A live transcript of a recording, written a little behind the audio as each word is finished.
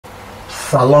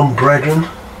Shalom, brethren,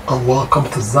 and welcome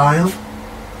to Zion,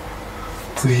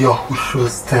 to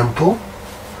Yahushua's temple.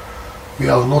 We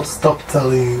have not stopped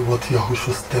telling you what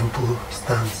Yahushua's temple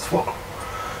stands for.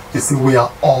 You see, we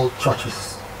are all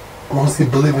churches. Once you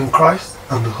believe in Christ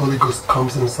and the Holy Ghost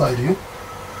comes inside you,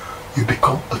 you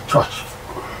become a church.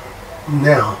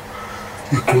 Now,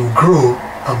 you can grow,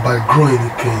 and by growing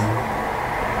you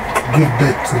can give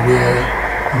birth to where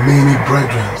many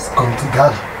brethren come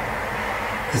together.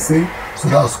 You see? So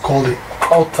that's called the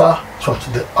outer church.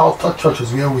 The outer church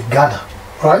is where we gather,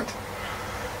 right?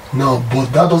 Now, but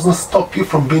that doesn't stop you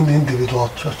from being the individual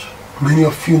church. Many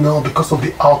of you now, because of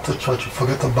the outer church, you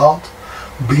forget about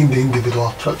being the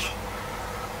individual church.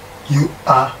 You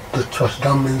are the church.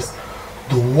 That means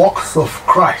the works of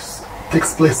Christ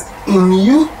takes place in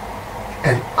you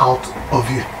and out of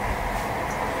you.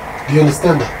 Do you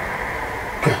understand that?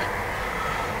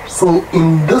 Okay. So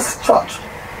in this church,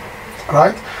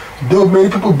 right, though many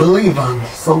people believe, and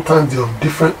sometimes they have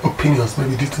different opinions,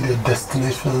 maybe due to their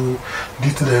destination,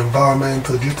 due to their environment,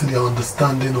 or due to their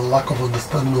understanding or lack of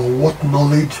understanding, or what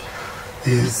knowledge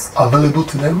is available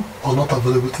to them or not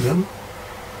available to them.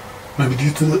 Maybe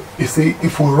due to, you see,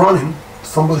 if we're running,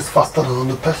 somebody's faster than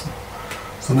another person.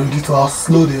 So maybe due to how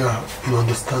slow they are in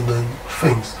understanding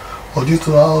things, or due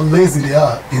to how lazy they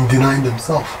are in denying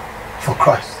themselves for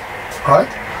Christ, right?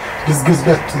 This gives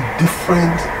birth to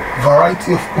different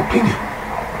variety of opinion.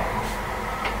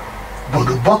 But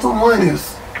the bottom line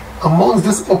is, amongst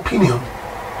this opinion,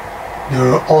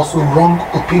 there are also wrong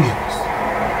opinions.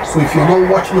 So if you're not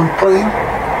watching and praying,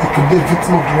 you can be a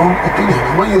victim of the wrong opinion.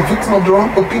 And when you're a victim of the wrong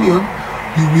opinion,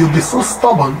 you will be so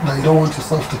stubborn that you don't want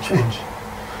yourself to change.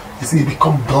 You see, you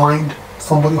become blind,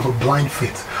 somebody of a blind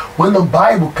faith. When the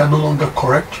Bible can no longer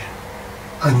correct you,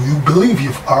 and you believe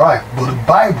you've arrived, but the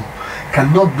Bible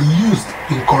cannot be used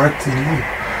in correcting you.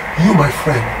 You, my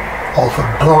friend, are of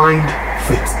a blind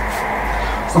faith.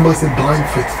 Somebody say blind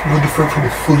faith, no different from a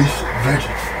foolish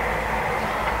virgin.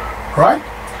 Right?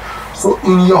 So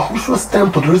in Yahushua's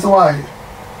temple, the reason why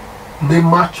I name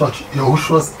my church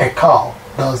Yahushua's Ekal,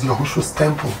 that's Yahushua's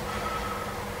temple,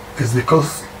 is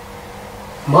because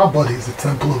my body is the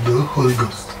temple of the Holy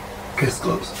Ghost. Case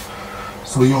closed.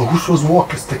 So Yahushua's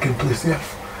work is taking place here.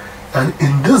 And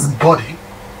in this body,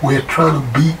 we're trying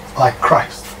to be like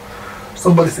Christ.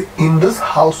 Somebody say, in this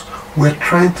house, we're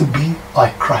trying to be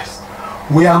like Christ.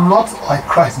 We are not like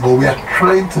Christ, but we are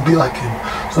trying to be like Him.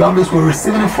 So that means we're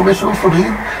receiving information from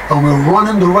Him, and we're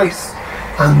running the race.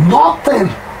 And nothing,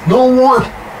 no one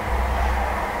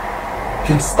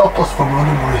can stop us from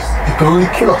running the race. It can only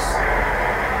kill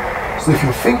us. So if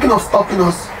you're thinking of stopping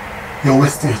us, you're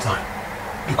wasting your time.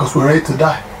 Because we're ready to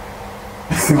die.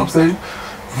 You see what I'm saying?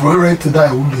 If we're ready to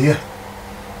die, we won't be here.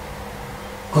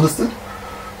 Understood?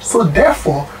 So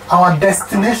therefore, our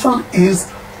destination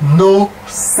is no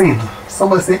sin.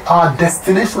 Somebody say, our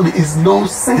destination is no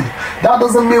sin. That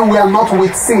doesn't mean we are not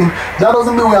with sin. That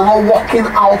doesn't mean we are not working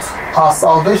out our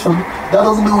salvation. That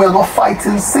doesn't mean we are not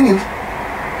fighting sin.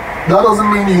 That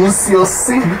doesn't mean you see your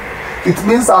sin. It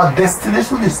means our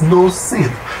destination is no sin.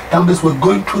 That means we're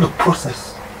going through the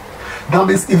process. That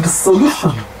means if the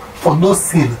solution for no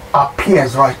sin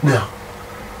appears right now,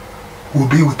 we'll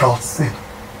be without sin.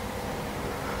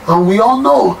 And we all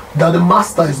know that the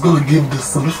Master is going to give the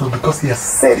solution because He has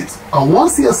said it. And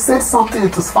once He has said something,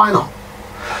 it is final.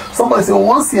 Somebody say,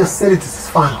 once He has said it, it is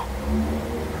final.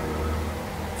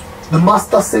 The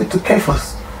Master said to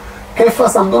Cephas,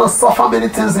 Cephas, I'm going to suffer many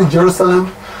things in Jerusalem,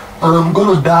 and I'm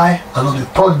going to die, and on the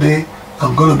third day,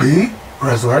 I'm going to be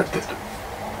resurrected.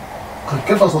 And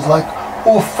Cephas was like,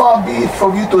 oh, far be it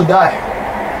from you to die.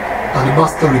 And the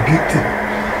Master rebuked him.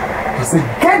 He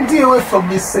said, get thee away from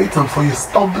me, Satan, for you're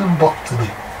stumbling block to me.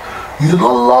 You do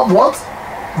not love what?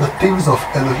 The things of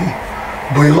Elohim,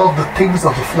 but you love the things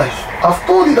of the flesh. I've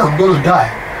told you that I'm going to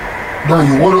die. Now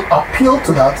you want to appeal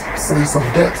to that sense of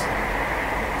death.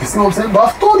 You see what I'm saying? But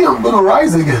I've told you I'm going to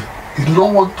rise again. You do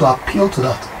not want to appeal to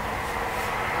that.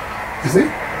 You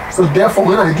see? So therefore,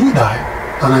 when I do die,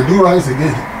 and I do rise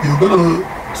again, you're going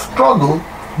to struggle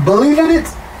believing it.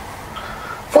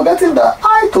 Forgetting that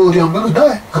I told you I'm going to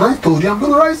die, and I told you I'm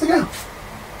going to rise again.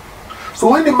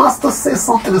 So when the Master says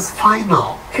something is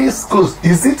final, case closed.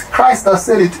 Is it Christ that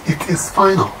said it? It is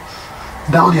final.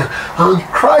 Down here. And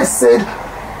Christ said,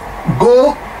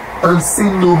 go and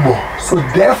sin no more. So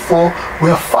therefore, we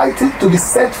are fighting to be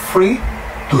set free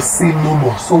to sin no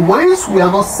more. So once we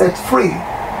are not set free,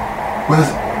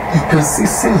 you can see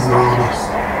sins around us.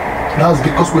 That's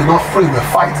because we're not free,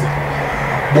 we're fighting.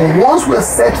 But once we're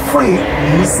set free,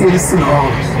 you will see any sin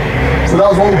around us. So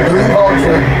that's what we believe out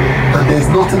here, and there's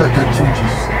nothing that can change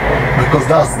us, because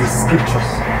that's the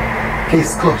scriptures.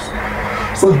 Case closed.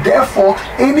 So therefore,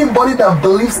 anybody that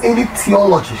believes any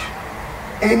theology,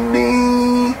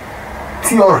 any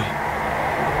theory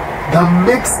that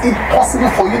makes it possible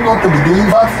for you not to be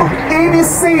delivered from any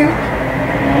sin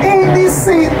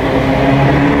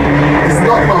is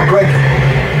not my brethren.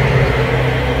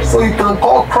 So you can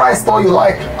call Christ all you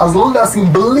like, as long as you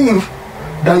believe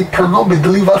that you cannot be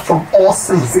delivered from all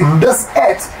sins in this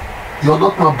earth, you're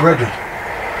not my brethren,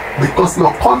 because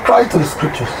you're contrary to the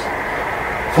scriptures.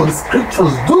 For the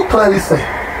scriptures do clearly say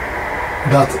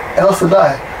that El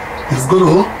Shaddai is going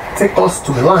to take us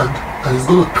to a land and is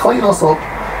going to clean us up,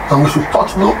 and we should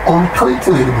touch no unclean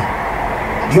thing anymore.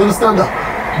 Do you understand that?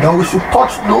 That we should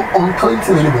touch no unclean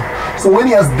thing anymore. So when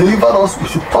he has delivered us, we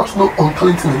should touch no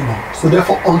unclean thing anymore. So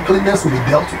therefore uncleanness will be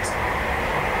dealt with.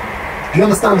 Do you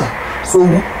understand that? So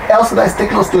El Shaddai is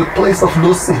taking us to a place of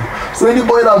no sin. So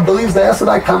anybody that believes that El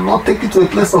Shaddai cannot take you to a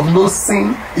place of no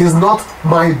sin is not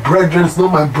my brethren, it's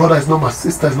not my brother, it's not my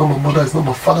sister, it's not my mother, it's not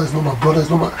my father, it's not my brother, it's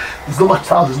not my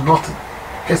child, it's nothing.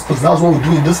 Okay, because that's what we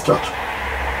do in this church.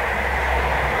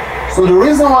 So the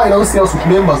reason why I don't see us with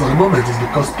members at the moment is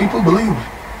because people believe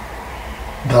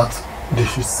that they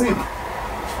should sin.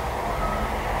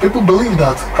 People believe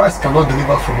that Christ cannot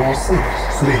deliver from all sins.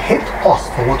 So they hate us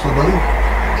for what we believe.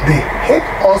 They hate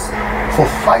us for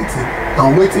fighting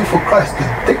and waiting for Christ to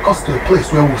take us to a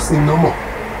place where we'll sin no more.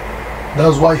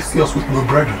 That's why you see us with no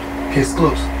brethren. Case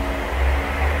closed.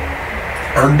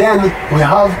 And then we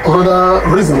have another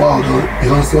reason why you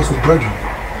don't see us with brethren.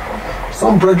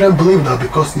 Some brethren believe that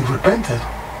because you've repented,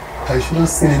 that you shouldn't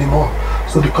sin anymore.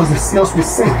 So because they see us with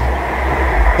sin,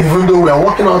 even though we are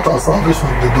working out our salvation,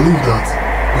 they believe that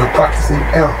we're practicing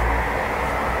error.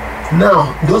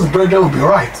 Now, those brethren will be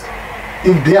right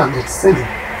if they are not sinning.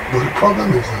 But the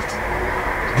problem is that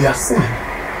they are sinning.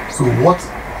 So what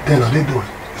then are they doing?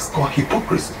 It's called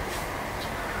hypocrisy.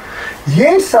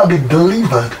 Ye shall be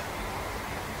delivered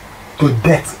to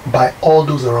death by all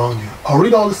those around you. I'll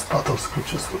read all this part of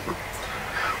scriptures for you.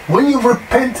 When you've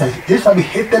repented, ye shall be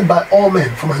hated by all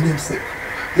men for my name's sake.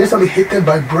 Ye shall be hated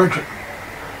by brethren.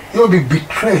 You will be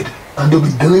betrayed, and they'll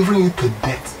be delivering you to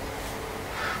death.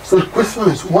 So the question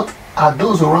is, what are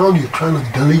those around you trying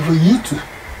to deliver you to?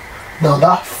 Now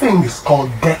that thing is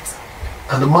called death,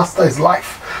 and the master is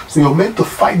life. So you're meant to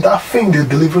fight that thing they're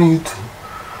delivering you to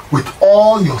with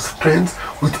all your strength,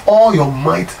 with all your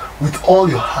might, with all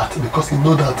your heart, because you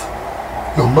know that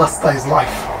your master is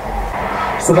life.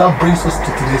 So that brings us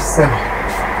to today's sermon,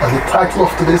 and the title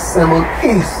of today's sermon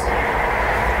is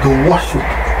The Worship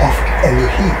of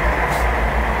ELOHE.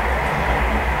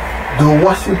 The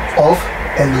Worship of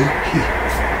ELOHE.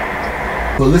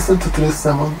 So listen to today's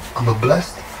sermon and be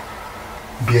blessed,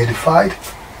 be edified,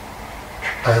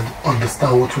 and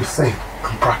understand what we're saying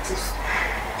and practice.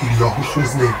 In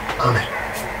Yahushua's name, Amen.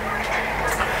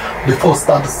 Before we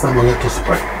start the sermon, let us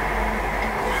pray.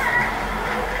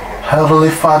 Heavenly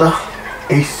Father,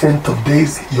 Ancient of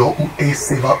Days, Yahuwah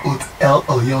Sevaot El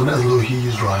Elyon Elohi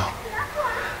Israel.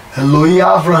 Elohi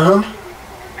Abraham.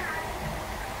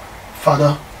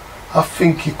 Father, I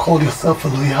think you called yourself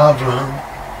Elohi Abraham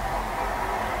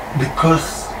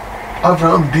because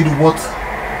Abraham did what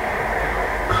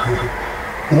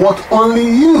only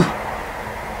you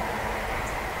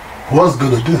was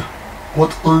gonna do,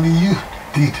 what only you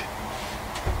did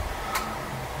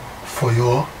for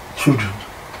your children.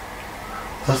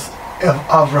 As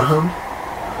Abraham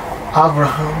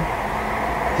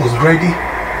was ready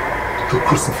to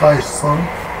crucify his son,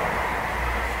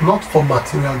 not for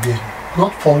material gain,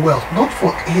 not for wealth, not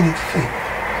for anything,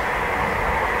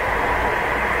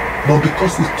 but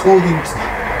because you told him to,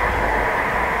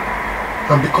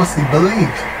 and because he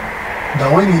believed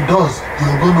that when he does,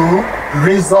 you're going to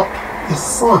raise up his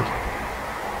son.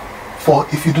 For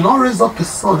if you do not raise up his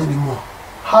son anymore,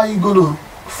 how are you going to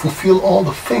fulfill all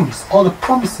the things, all the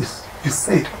promises you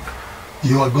said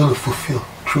you are going to fulfill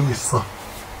through his son?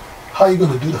 How are you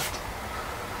going to do that?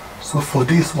 So for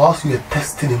this, whilst you were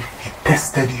testing him, he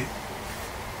tested you.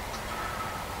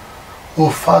 Oh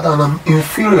Father, and I'm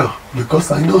inferior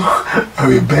because I know I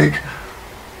will beg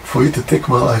for you to take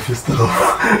my life instead of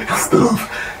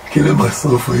killing my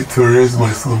son, for you to raise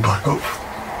my son back up.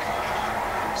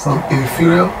 So I'm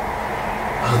inferior,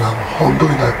 and I'm humble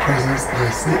in thy presence, and I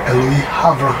say, Elohi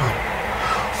Abraham,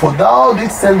 for thou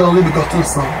didst send the only begotten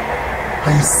son,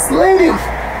 and you slayed him.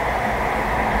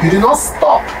 You did not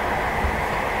stop.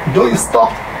 Though you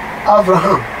stopped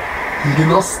Abraham, you did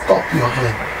not stop your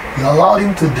hand. You allowed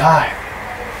him to die.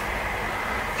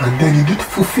 And then you did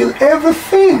fulfill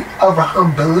everything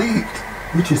Abraham believed,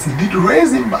 which is he did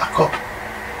raise him back up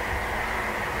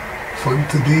for him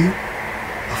to be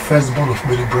the firstborn of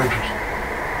many brethren.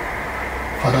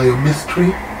 Father, your mystery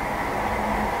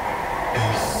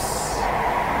is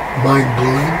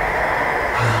mind-blowing,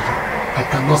 and I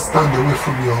cannot stand away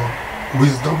from your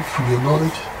wisdom, from your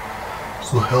knowledge.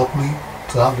 So help me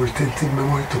to have retentive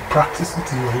memory, to practice it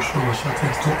in Yahushua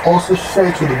Mashiach, to also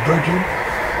share it with the brethren,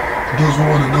 those who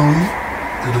want to know you,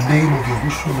 in the name of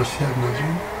Yahushua Mashiach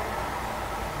Nazarene.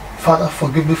 Father,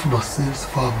 forgive me for my sins,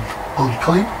 for I'm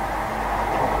unclean.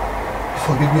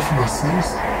 Forgive me for my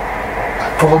sins. I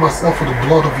cover myself with the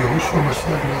blood of Yahushua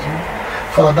Mashiach Nazarene.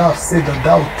 Father, thou hast said that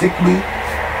thou will take me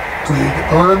to a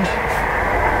land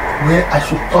where I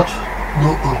should touch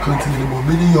no unclean thing anymore.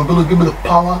 Meaning you're going to give me the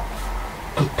power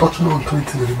to touch no unclean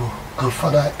thing anymore. And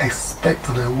Father, I expect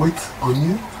and I wait on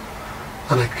you.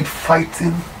 And I keep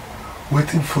fighting,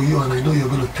 waiting for you. And I know you're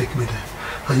going to take me there.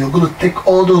 And you're going to take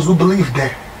all those who believe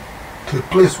there to a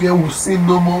place where we'll sin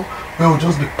no more, where we'll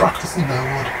just be practicing thy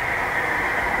word,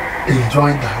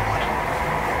 enjoying thy word.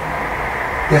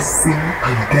 Where sin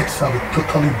and death shall be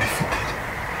totally defeated.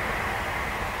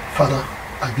 Father,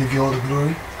 I give you all the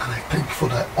glory, and I thank you for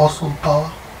thy awesome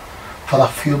power. Father,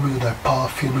 fill me with thy power,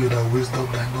 fill me with thy wisdom,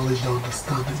 thy knowledge, thy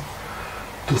understanding,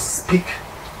 to speak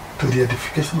to the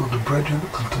edification of the brethren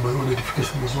and to my own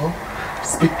edification as well.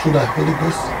 Speak through thy Holy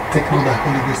Ghost. Take not thy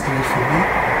Holy Ghost away from me.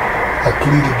 I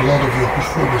plead the blood of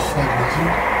Yahushua Mashiach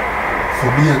Nazarene for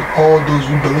me and all those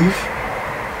who believe.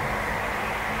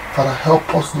 Father,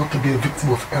 help us not to be a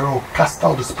victim of error. Cast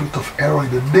out the spirit of error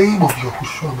in the name of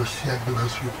Yahushua Mashiach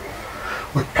Nazarene.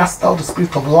 We cast out the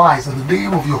spirit of lies in the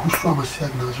name of Yahushua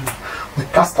Mashiach Nazarene. We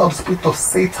cast out the spirit of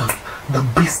Satan, the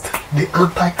beast, the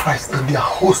Antichrist, and their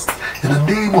host in the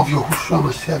name of Yahushua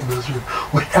Mashiach Nazarene.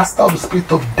 We cast out the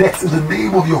spirit of death in the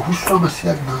name of Yahushua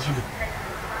Mashiach Nazarene.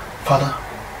 Father,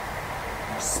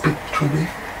 speak through me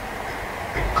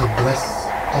and bless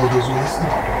all those who listen.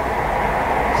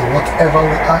 And whatever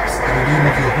we ask in the name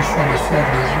of Yahushua Mashiach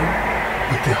Nazarene,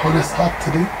 with a honest heart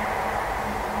today,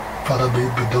 Father, may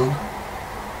it be done.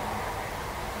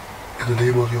 In the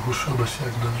name of Yahushua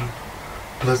Mashiach Nazarene.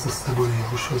 Bless the symbol in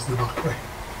Yahushua's name, I pray.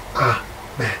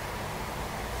 Amen.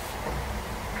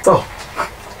 So,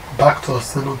 back to our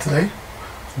sermon today,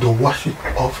 the worship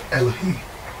of Elohe.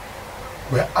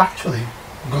 We're actually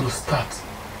going to start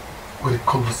with a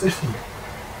conversation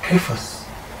Cephas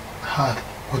had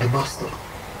with the Master.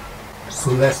 So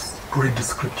let's read the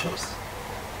scriptures.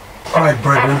 Alright,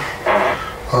 brethren,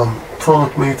 turn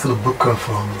with me to the book of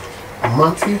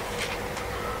Matthew.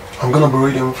 I'm going to be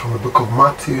reading from the book of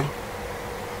Matthew,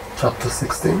 chapter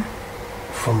 16,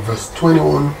 from verse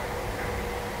 21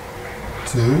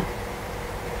 to...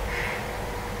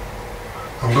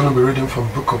 I'm going to be reading from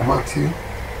the book of Matthew,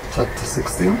 chapter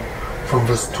 16, from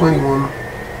verse 21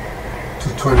 to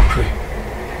 23.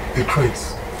 It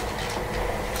reads,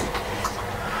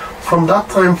 From that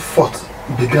time forth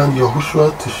began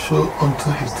Yahushua to show unto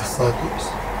his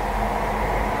disciples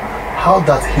how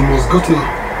that he must go to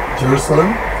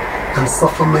Jerusalem and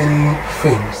suffer many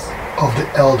things of the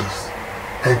elders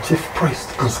and chief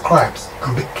priests and scribes,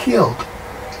 and be killed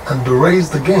and be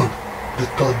raised again the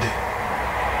third day.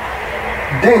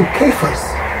 Then Cephas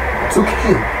took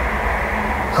him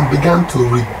and began to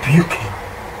rebuke him,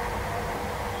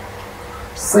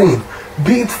 saying,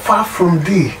 Be it far from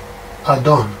thee,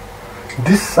 Adon,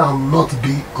 this shall not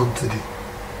be unto thee.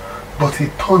 But he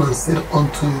turned and said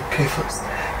unto Cephas,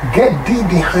 Get thee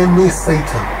behind me,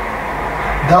 Satan.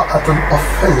 Thou art an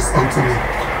offense unto me,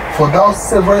 for thou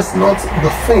severest not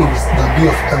the things that be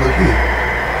of Elohim,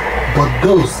 but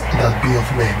those that be of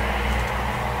men.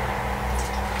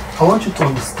 I want you to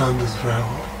understand this very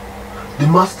well. The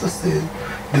Master said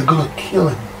they're going to kill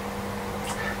him,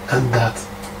 and that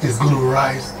he's going to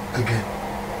rise again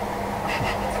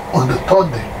on the third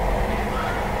day.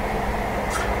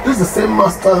 This is the same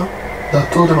Master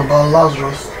that told him about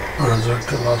Lazarus and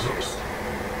resurrected Lazarus.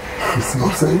 You see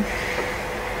what I'm saying?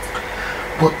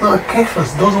 But now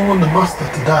Cephas doesn't want the Master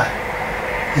to die.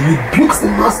 He rebukes the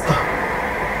Master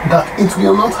that it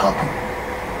will not happen.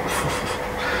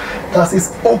 That is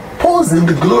opposing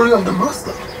the glory of the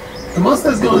Master. The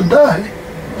Master is going to die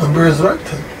and be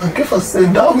resurrected. And Cephas is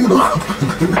saying that will not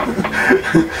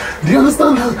happen. Do you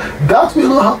understand that? That will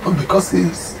not happen because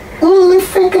he's only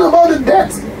thinking about the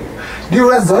death. The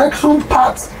resurrection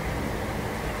part.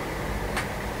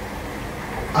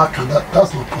 How can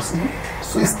that's not possible?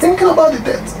 So he's thinking about the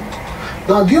death.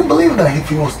 Now, do you believe that if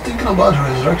he was thinking about the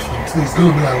resurrection, so he's going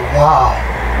to be like, wow,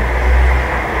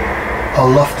 I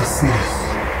love to see this.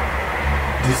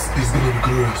 This is going to be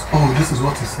glorious. Oh, this is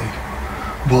what he said.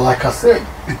 But like I said,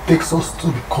 it takes us to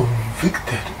be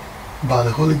convicted by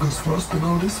the Holy Ghost for us to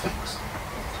know these things.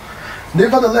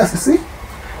 Nevertheless, you see,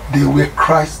 they were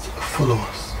Christ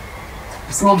followers.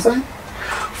 You see what I'm saying?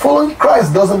 Following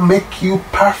Christ doesn't make you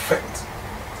perfect.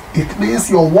 It means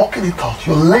you're working it out,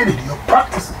 you're learning, you're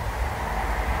practicing.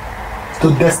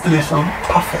 To destination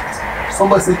perfect.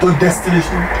 Somebody say to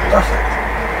destination perfect.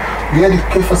 Where the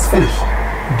Kephas finish,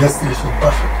 destination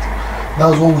perfect.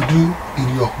 That's what we do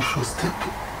in Yahushua's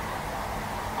temple.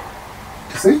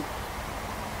 You see?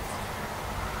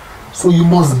 So you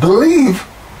must believe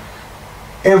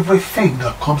everything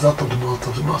that comes out of the mouth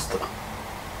of the Master.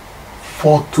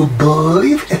 For to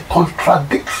believe a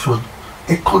contradiction,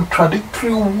 a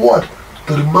contradictory word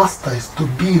to the Master is to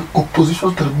be in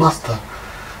opposition to the Master.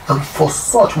 And for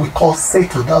such we call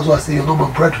Satan. That's why I say you're not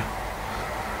my brethren.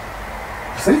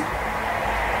 You see?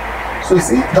 So you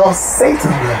see, that was Satan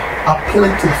there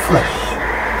appealing to the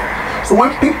flesh. So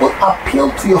when people appeal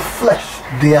to your flesh,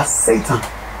 they are Satan.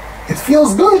 It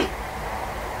feels good.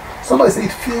 Somebody say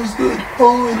it feels good.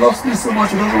 Oh, he loves me so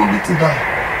much, he doesn't want me to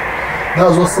die.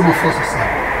 That's what some of us will say.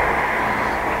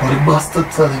 But the Master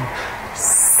tells him,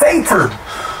 Satan.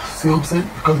 See what I'm saying?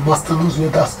 Because the Master knows where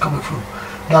that's coming from.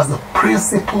 That's the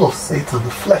principle of Satan, the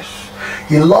flesh.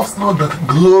 He loves not the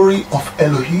glory of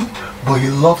Elohim, but he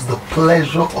loves the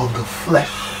pleasure of the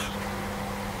flesh.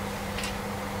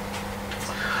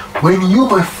 When you,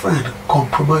 my friend,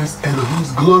 compromise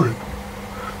Elohim's glory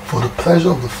for the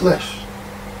pleasure of the flesh,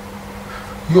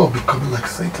 you are becoming like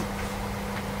Satan.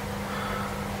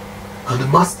 And the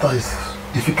Master is,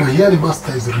 if you can hear the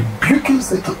Master, is rebuking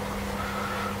Satan.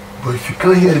 But if you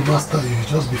can't hear the Master, you will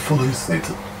just be following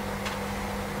Satan.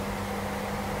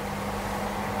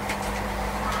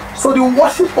 So the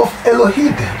worship of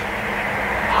Elohim then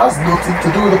has nothing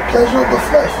to do with the pleasure of the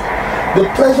flesh. The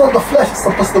pleasure of the flesh is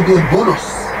supposed to be a bonus.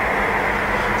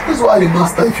 This is why the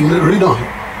Master, if you read on him,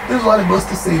 this is why the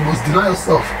Master says you must deny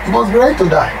yourself. You must be ready to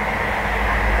die.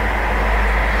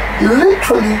 He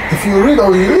literally, if you read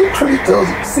on, he literally tells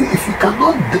you, see, if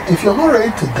you're not ready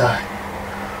to die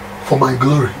for my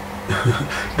glory,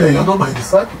 then you're not my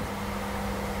disciple.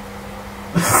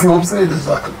 See what I'm saying?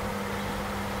 Exactly.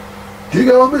 Do you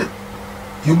get what I mean?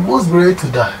 You must be ready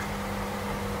to die.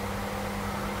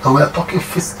 And we are talking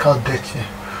physical death here.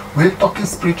 We're talking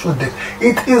spiritual death.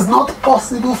 It is not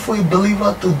possible for a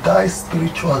believer to die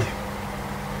spiritually.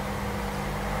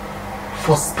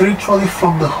 For spiritually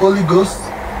from the Holy Ghost,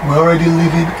 we're already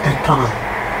living eternally.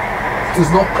 It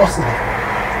is not possible.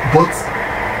 But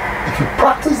if you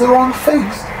practice the wrong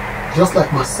things, just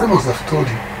like my sermons have told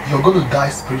you, you're going to die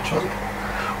spiritually.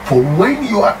 For when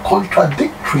you are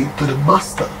contradictory to the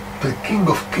Master, the King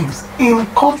of Kings, in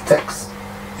context,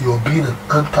 you're being an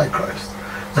antichrist.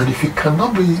 And if you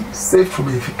cannot be saved from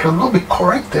it, if you cannot be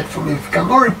corrected from it, if you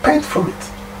cannot repent from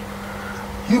it,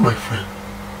 you, my friend,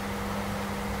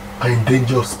 are in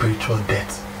danger of spiritual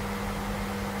death.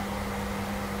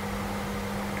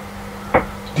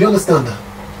 Do you understand that?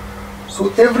 So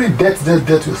every death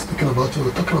we're speaking about here,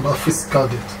 we're talking about physical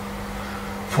death.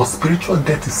 For spiritual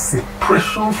death is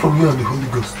separation from you and the Holy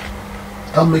Ghost.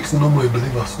 That makes you no more a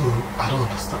believer, so I don't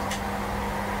understand.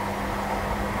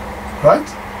 Right?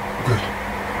 Good.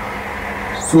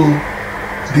 So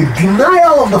the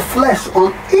denial of the flesh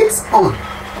on its own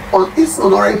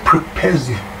already prepares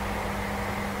you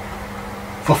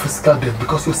for physical death,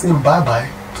 because you're saying bye-bye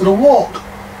to the world.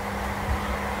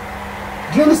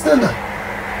 Do you understand that?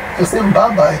 You're saying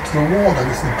bye-bye to the world and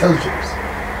its intelligence.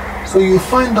 So you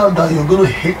find out that you're going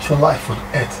to hate your life on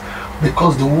earth,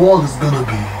 because the world is going to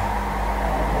be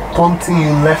taunting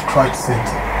you left, right,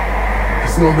 center. You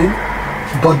see what I mean?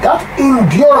 But that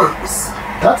endurance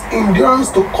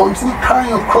to continue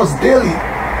carrying your cross daily,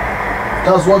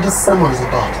 that's what this sermon is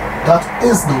about. That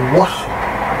is the worship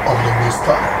of the Most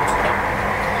High.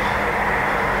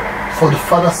 For the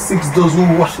Father seeks those who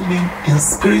worship Him in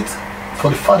spirit. For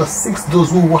the Father seeks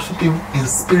those who worship Him in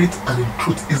spirit and in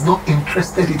truth. He's not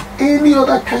interested in any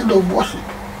other kind of worship.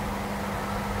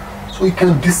 So you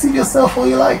can deceive yourself all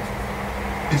you like.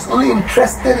 He's only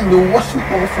interested in the worship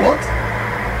of what?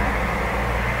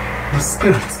 The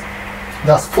Spirit.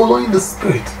 That's following the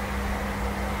Spirit.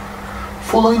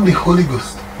 Following the Holy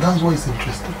Ghost. That's what He's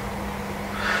interested.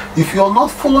 If you're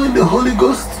not following the Holy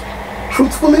Ghost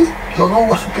truthfully, you're not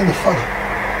worshiping the Father.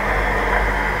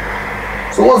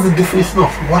 So what's the definition of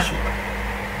worship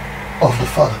of the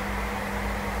Father?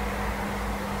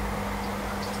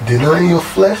 Denying your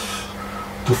flesh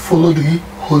to follow the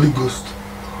Holy Ghost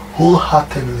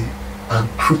wholeheartedly and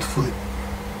truthfully.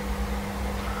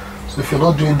 So if you're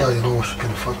not doing that, you're not worshiping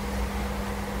the Father.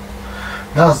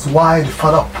 That's why the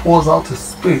Father pours out His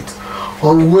Spirit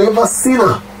on whoever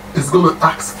sinner is going to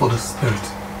ask for the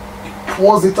Spirit. He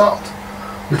pours it out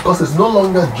because He's no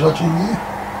longer judging you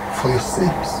for your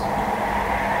sins.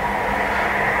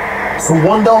 So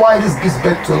wonder why this gives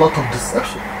birth to a lot of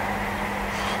deception.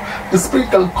 The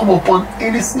Spirit can come upon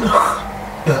any sinner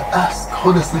that ask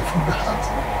honestly from the heart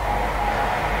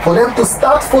for them to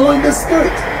start following the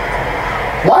Spirit.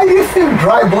 Why do you think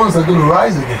dry bones are going to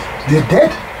rise again? They're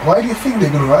dead. Why do you think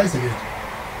they're going to rise again?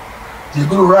 They're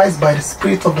going to rise by the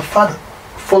Spirit of the Father,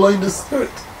 following the Spirit.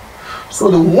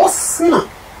 So the worst sinner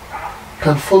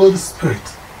can follow the Spirit,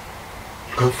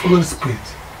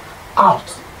 out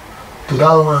to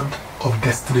that land of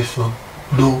destination,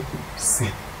 no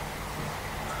sin.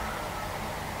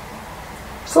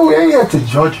 So we are here to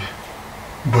judge you,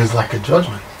 but it's like a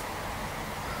judgment,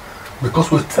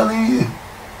 because we're telling you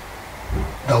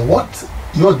that what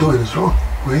you're doing is wrong.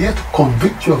 We're here to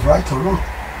convict you of right or wrong.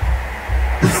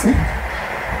 You see?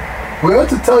 We're here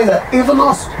to tell you that even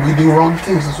us, we do wrong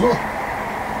things as well.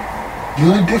 The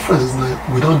only difference is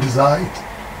that we don't desire it,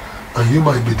 and you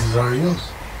might be desiring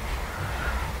yours.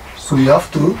 So you have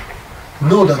to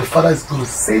know that the Father is going to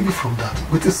save you from that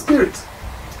with His Spirit.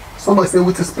 Somebody say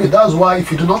with His Spirit. That's why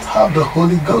if you do not have the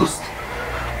Holy Ghost,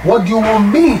 what do you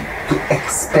want me to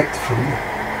expect from you?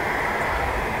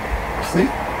 See?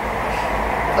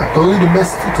 I can only be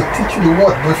merciful to teach you the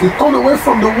word, but if you turn away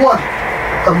from the word,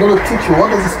 I'm going to teach you. What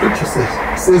does the scripture say?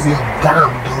 It says you're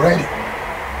damned already.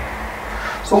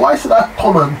 So why should I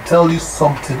come and tell you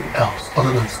something else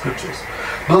other than scriptures?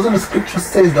 Doesn't the scripture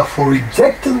say that for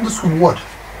rejecting this word,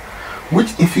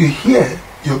 which if you hear,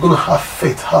 you're going to have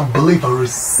faith, have belief, and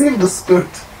receive the Spirit.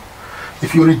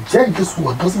 If you reject this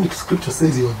word, doesn't the scripture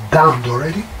say you're damned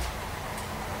already?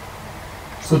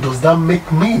 So does that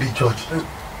make me the judge then?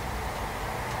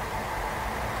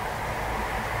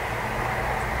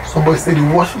 Somebody say the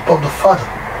worship of the Father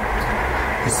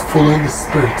is following the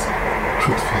Spirit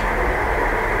truthfully.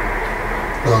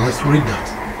 Now let's read that.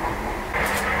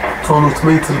 Turn with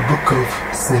me to the book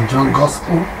of St. John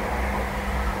Gospel,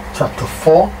 chapter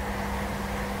 4,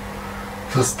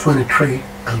 verse 23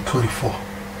 and 24.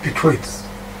 It reads,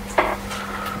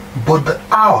 "But the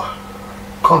hour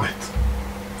cometh,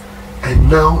 and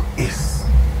now is."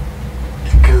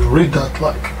 You can read that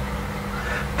like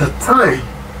the time,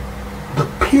 the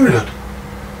period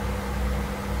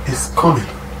is coming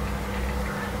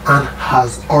and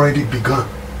has already begun.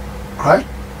 Right?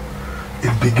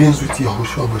 It begins with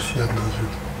Yahushua Mashiach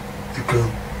Nazareth. You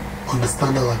can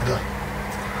understand it like that.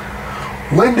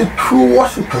 When the true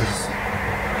worshippers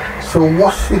shall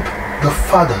worship the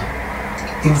Father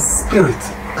in spirit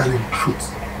and in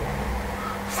truth,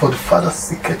 for the Father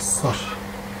seeketh such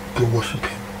to worship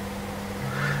Him.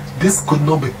 This could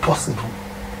not be possible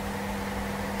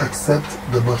except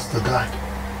the Master died.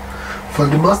 For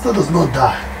if the Master does not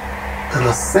die and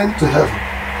ascend to heaven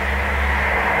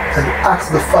and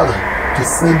ask the Father to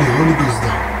send the Holy Ghost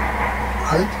down,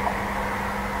 right?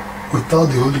 Without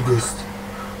the Holy Ghost,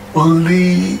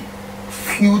 only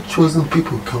few chosen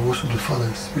people can worship the Father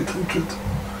in spirit and truth.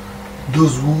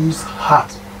 Those whose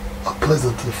hearts are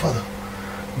pleasant to the Father.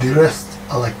 The rest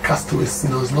are like castaway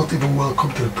sinners, not even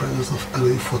welcome to the presence of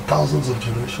Elohim for thousands of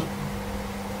generations.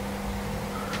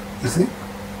 You see?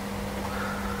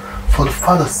 For the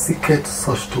Father seeketh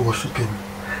such to worship Him.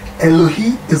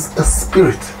 Elohim is a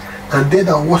spirit, and they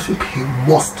that worship Him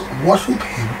must worship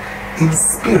Him in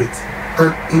spirit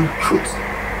and in truth.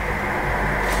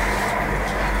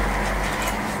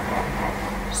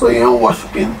 So you're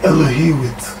worshiping Elohim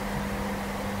with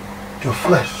your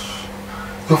flesh.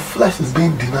 Your flesh is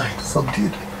being denied,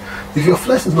 subdued. If your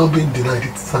flesh is not being denied,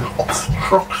 it's an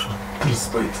obstruction to the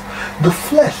Spirit. The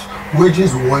flesh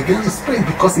wages war against the Spirit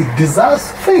because it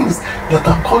desires things that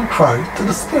are contrary to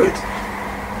the Spirit.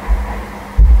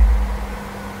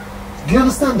 Do you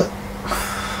understand that?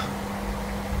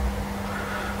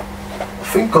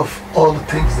 Think of all the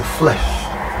things the flesh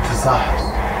desires.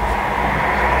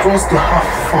 It wants to have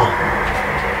fun.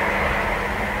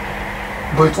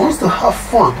 But it wants to have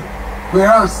fun,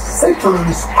 whereas Satan and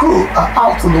his crew are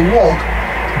out in the world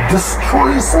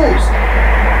destroying souls.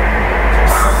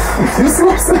 You see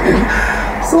what I'm saying?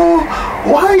 So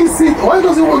why does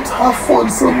he want to have fun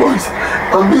so much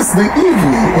amidst the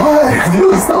evil? Why? Do you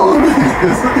understand what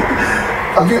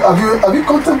I mean? Have you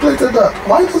contemplated that?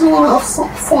 Why does he want to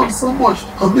have fun so much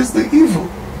amidst the evil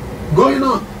going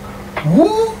on?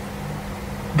 Who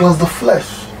does the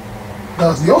flesh,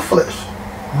 does your flesh,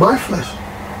 my flesh,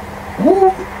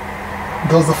 who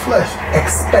does the flesh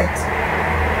expect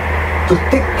to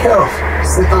take care of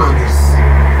Satan and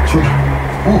his children?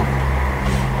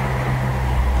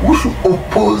 Who should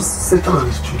oppose Satan and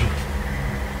his children?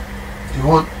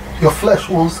 Your flesh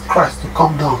wants Christ to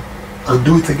come down and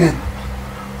do it again.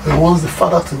 It wants the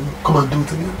Father to come and do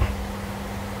it again.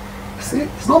 You see,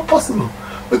 it's not possible.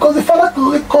 Because the Father can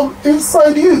only come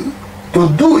inside you to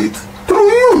do it through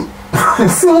you. You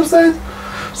see what I'm saying?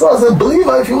 So as a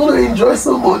believer, if you want to enjoy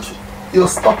so much, you're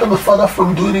stopping the Father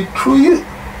from doing it through you.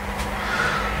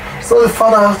 So the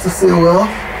Father has to say, well,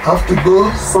 I have to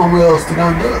go somewhere else to go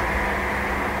and do it.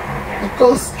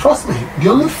 Because trust me, the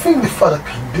only thing the Father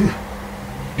can do,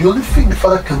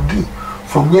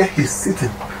 from where he's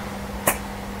sitting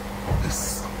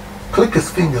is click his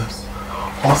fingers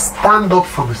or stand up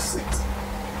from his seat.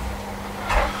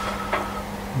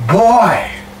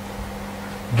 Boy,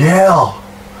 girl,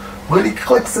 when he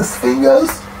clicks his fingers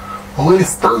or when he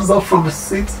stands up from his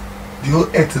seat, the whole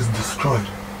earth is destroyed.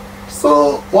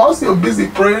 So whilst you're busy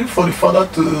praying for the Father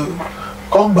to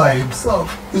come by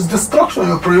himself, it's destruction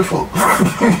you're praying for.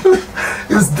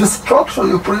 It's destruction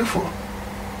you're praying for.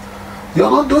 You're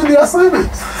not doing the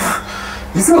assignment.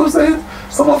 You see what I'm saying?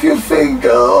 Some of you think,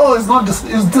 oh, it's not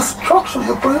it's destruction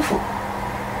you're praying for.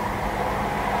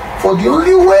 For the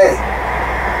only way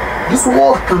this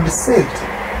world can be saved,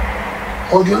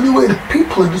 or the only way the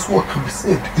people in this world can be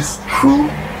saved, is through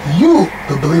you,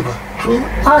 the believer, through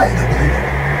I, the believer.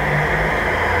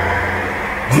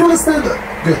 Do you understand that?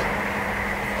 Good.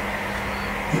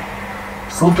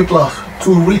 Some people are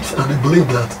too rich and they believe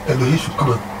that Elohim should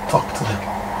come and talk to them.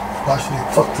 Or actually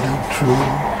talk to them through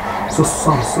so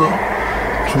and so,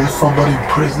 through somebody in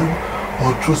prison,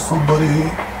 or through somebody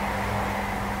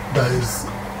that is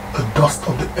a dust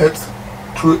of the earth,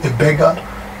 through a beggar,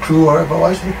 through wherever.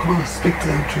 Why should you come and speak to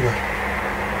them through that?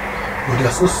 But they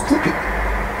are so stupid.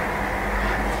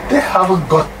 They haven't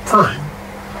got time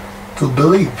to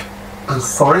believe and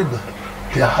surrender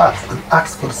their hearts and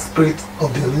ask for the Spirit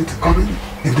of the Elohim to come in.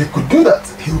 If they could do that,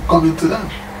 he will come into them.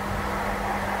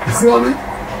 You see what I mean?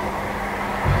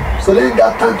 So they ain't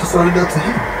got time to surrender to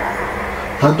him.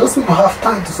 And those people have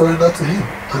time to surrender to him,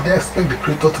 and they expect the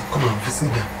Creator to come and visit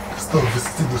them instead of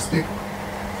visiting those people.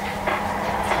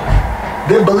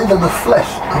 They believe in the flesh,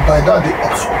 and by that they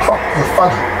obstruct the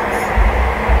Father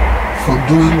from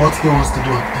doing what he wants to do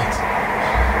on earth.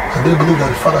 And they believe that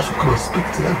the Father should come and speak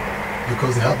to them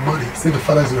because they have money. See, the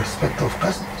Father is a respecter of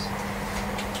persons.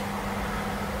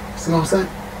 See what I'm saying?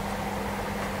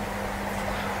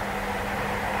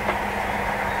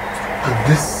 And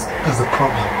this is the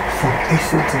problem from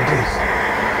ancient days.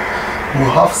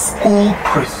 We'll have school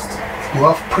priests.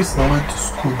 We'll have priests that went to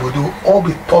school, but they will all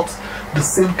be taught the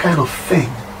same kind of thing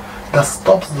that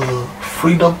stops the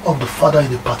freedom of the Father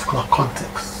in a particular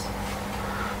context.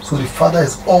 So the Father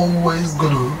is always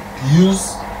going to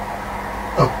use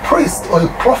a priest or a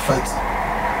prophet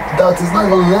that is not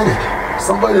even learned,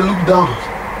 somebody look down on,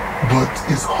 but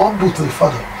is humble to the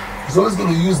Father. He's always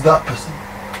going to use that person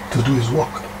to do his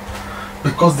work,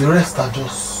 because the rest are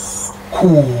just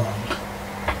schooled.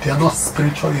 They are not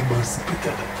spiritually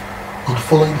emancipated on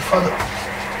following the Father.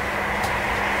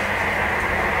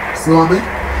 See what I mean?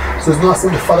 So it's not as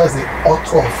if the Father is the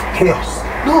author of chaos.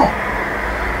 No.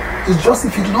 It's just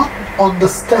if you do not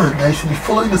understand that you should be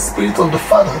following the Spirit of the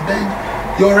Father, then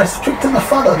you're restricting the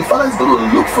Father. The Father is going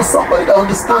to look for somebody that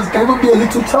understands. It can even be a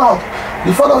little child.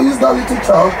 The Father will use that little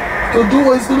child to do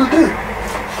what he's going to do.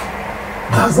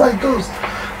 That's how it goes.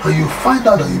 And you find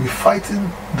out that you'll be fighting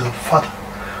the Father,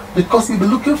 because you'll be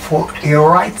looking for a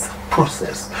right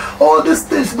process. Oh, this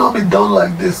thing should not be done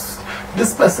like this.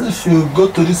 This person should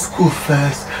go to this school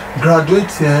first,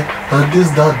 graduate here, and this,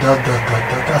 that.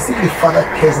 As if the Father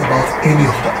cares about any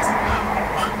of that.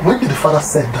 When did the Father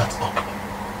set that up?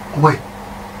 When?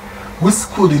 Which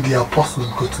school did the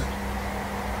apostles go to?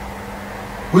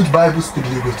 Which Bible school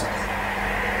did they go to?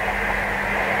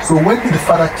 So when did the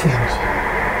Father change?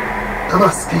 I'm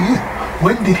asking you,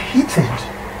 when did he change?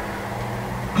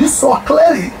 You saw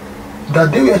clearly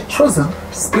that they were chosen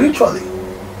spiritually.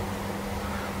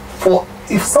 For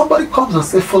if somebody comes and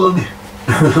says, follow me,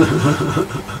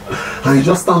 and you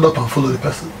just stand up and follow the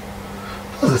person,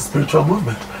 that's a spiritual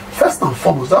movement. First and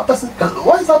foremost, that person can,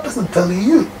 why is that person telling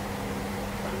you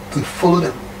to follow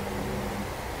them?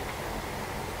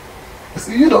 You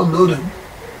see, you don't know them,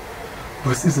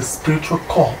 but it's a spiritual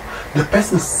call. The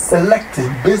person is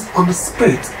selecting based on the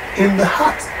Spirit in the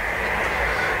heart.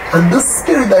 And the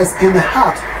Spirit that is in the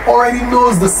heart already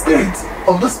knows the Spirit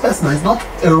of this person. Is not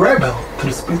a rebel to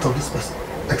the Spirit of this person,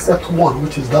 except one,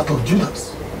 which is that of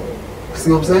Judas.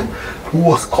 See what I'm saying? Who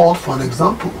was called for an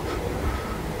example.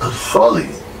 And surely,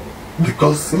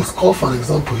 because he was called for an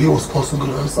example, he was also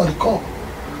going to answer the call.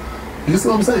 You see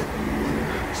what I'm saying?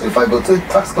 So if I go to a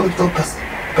tax collector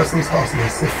person's house and I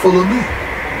say, follow me,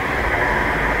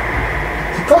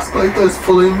 the tax collector is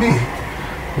following me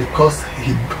because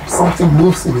something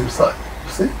moves him inside.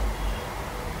 You see?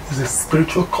 It's a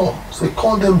spiritual call. So he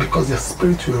called them because their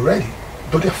spirits were ready.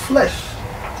 but their flesh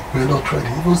were not ready.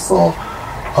 Even saw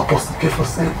Apostle Kepha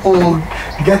saying, "Oh,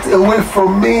 get away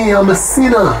from me, I'm a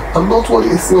sinner, I'm not what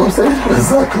you see." What I'm saying?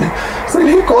 Exactly. So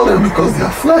he called them because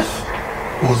their flesh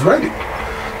was ready.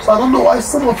 So I don't know why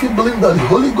some of you believe that the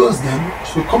Holy Ghost then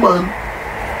should come and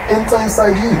enter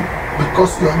inside you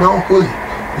because you are now holy,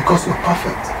 because you're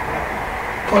perfect.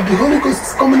 But the Holy Ghost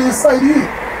is coming inside you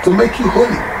to make you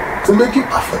holy, to make you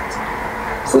perfect.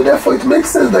 So therefore it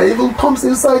makes sense that it even comes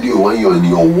inside you when you're in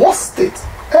your worst state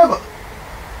ever.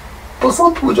 But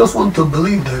some people just want to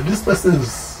believe that this person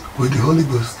is with the Holy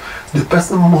Ghost, the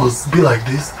person must be like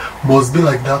this, must be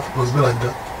like that, must be like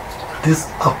that. These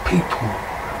are people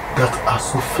that are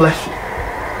so fleshy.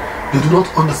 They do not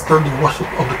understand the worship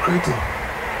of the Creator,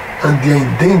 and they are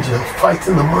in danger of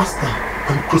fighting the Master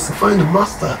and crucifying the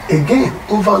Master again,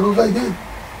 over and over again,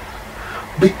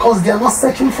 because they are not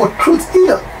searching for truth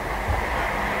either.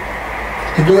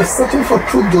 If they are searching for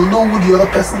truth, they'll know who the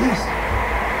other person is.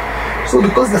 So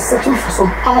because they're searching for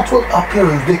some outward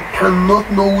appearance, they cannot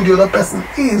know who the other person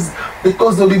is,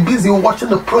 because they'll be busy watching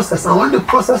the process, and when the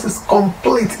process is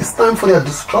complete, it's time for their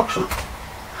destruction.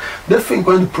 They think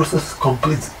when the process is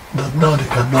complete that now they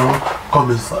can now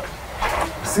come inside.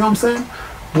 See what I'm saying?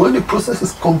 But when the process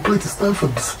is complete, it's time for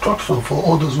destruction for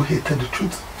all those who hated the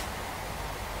truth.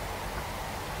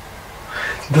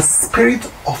 The Spirit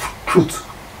of truth,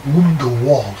 whom the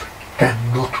world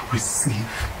cannot receive,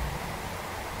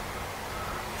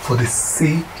 for they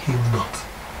see him not.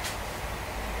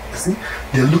 You see,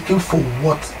 they're looking for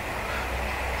what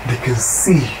they can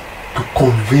see to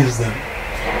convince them.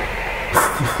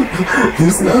 You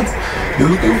see that? They're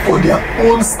looking for their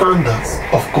own standards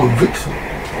of conviction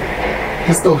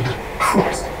instead of the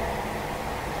truth.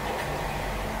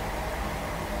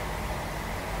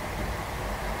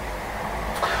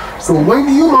 So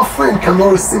when you, my friend,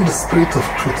 cannot receive the Spirit of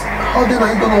truth, how then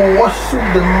are you going to worship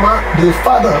the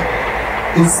Father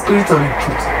in spirit and in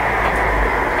truth?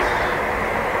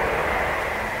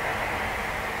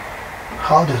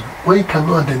 How then? When you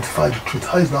cannot identify the truth,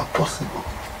 how is that possible?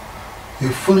 You're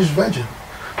a foolish virgin.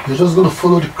 You're just going to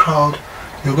follow the crowd.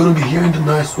 You're going to be hearing the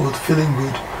nice word, feeling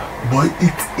good, but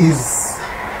it is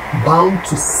bound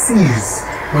to cease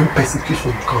when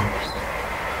persecution comes,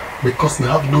 because you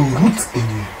have no root in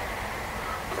you,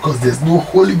 because there's no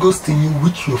Holy Ghost in you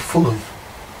which you're following.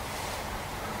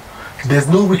 There's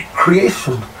no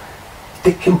recreation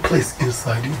taking place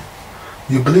inside you.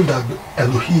 You believe that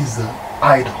Elohe is an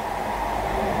idol.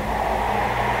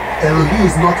 Elohe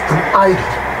is not an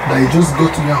idol that you just go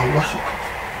to here and worship.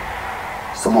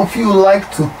 Some of you like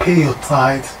to pay your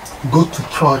tithe, go to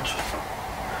church,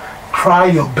 try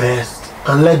your best,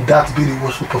 and let that be the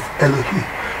worship of Elohe.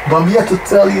 But I'm here to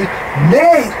tell you,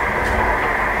 nay,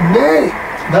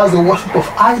 that's the worship of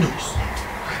idols.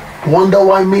 Wonder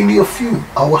why many of you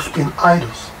are worshiping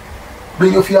idols.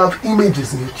 Many of you have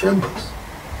images in your chambers.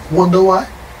 Wonder why?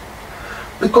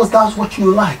 Because that's what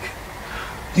you like.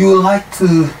 You like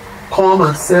to come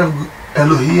and serve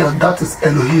Elohe, and that is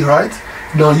Elohe, right?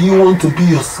 Now you want to be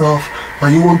yourself,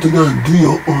 and you want to go and do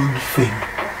your own thing.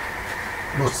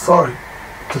 But sorry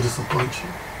to disappoint you.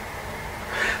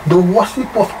 The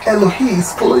worship of Elohe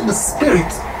is following the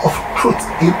Spirit of truth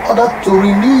in order to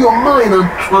renew your mind and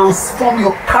transform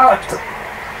your character,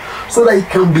 so that it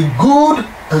can be good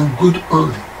and good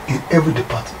only in every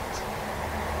department.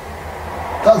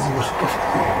 That's the worship of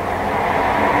Elohe.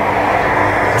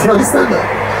 Do you understand that?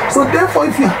 So therefore,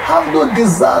 if you have no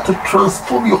desire to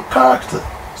transform your character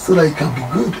so that it can be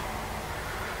good,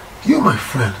 you, my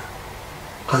friend,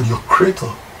 and your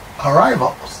Creator are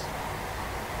rivals.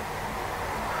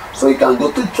 So you can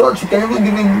go to church, you can even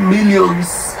give him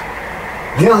millions.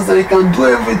 You understand? You can do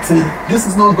everything. This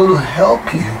is not going to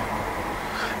help you.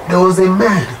 There was a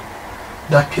man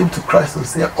that came to Christ and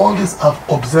said, all this I've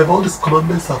observed, all these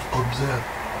commandments I've observed,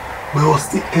 but he was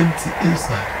still empty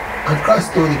inside. And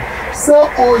Christ told him,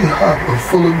 sell all you have and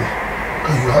follow me,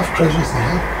 and you have treasures in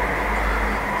heaven.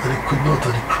 And he could not,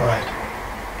 and he cried.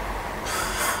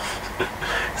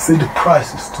 He said the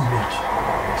price is too much.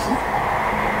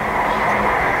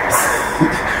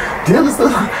 Do you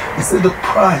understand? He said the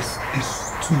price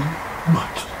is too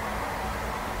much.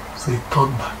 So he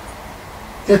turned back.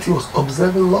 Yet he was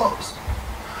observing laws.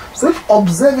 So if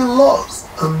observing laws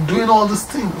and doing all these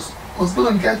things was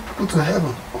going to get people to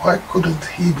heaven, why couldn't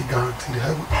he be guaranteed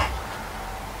heaven?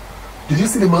 Did you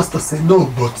see the Master say, no,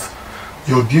 but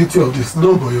you're guilty of this,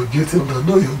 no, but you're guilty of that,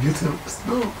 no, you're guilty of this?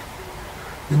 No.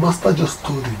 The Master just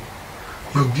told him,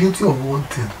 you're guilty of one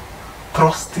thing,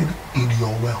 trusting in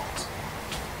your wealth.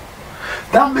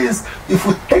 That means if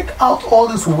we take out all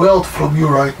this wealth from you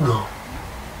right now,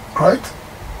 right?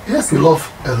 Yes, you love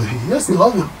Elohim. Yes, you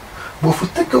love him. But if we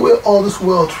take away all this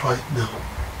world right now,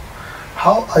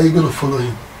 how are you going to follow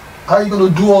him? How are you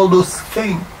going to do all those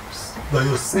things that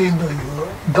you're saying that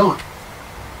you're done?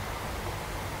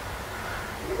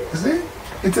 You see,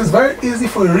 it is very easy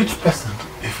for a rich person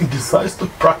if he decides to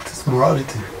practice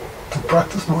morality,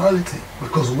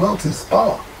 because wealth is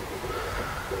power.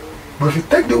 But if you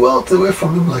take the wealth away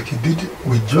from him like he did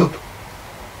with Job,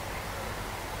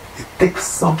 it takes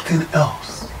something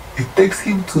else. It takes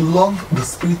him to love the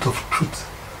spirit of truth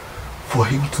for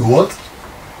him to what?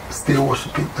 Stay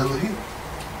worshiping Elohim.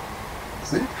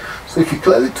 See? So if he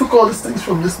clearly took all these things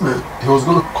from this man, he was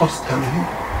going to cost Elohim.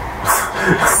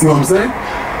 See what I'm saying?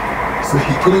 So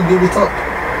he couldn't give it up.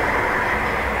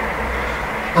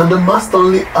 And the master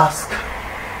only asked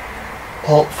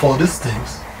for these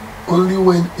things only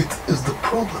when it is the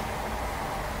problem.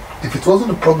 If it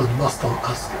wasn't the problem, the master would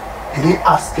ask it. He didn't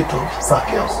ask it of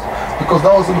Zacchaeus because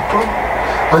that wasn't the problem.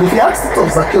 And if he asked it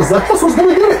of Zacchaeus, Zacchaeus was going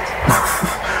to give it.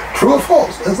 True or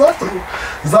false? Exactly.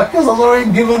 Zacchaeus has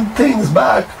already given things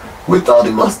back without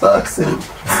the master asking him.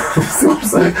 See what I'm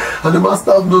saying? And the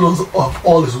master had known of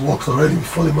all his works already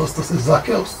before the master says,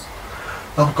 Zacchaeus,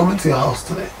 I'm coming to your house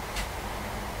today.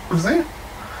 You see?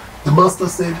 The master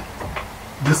said,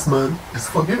 this man is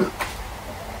forgiven.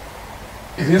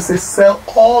 He didn't say sell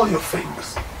all your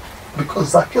things,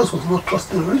 because Zacchaeus was not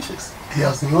trusting riches. He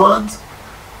has learned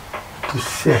to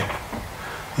share.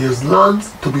 He has learned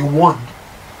to be one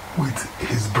with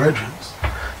his brethren.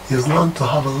 He has learned to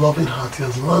have a loving heart. He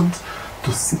has learned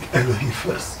to seek Elohim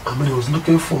first. I mean, he was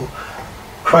looking for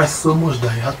Christ so much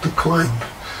that he had to climb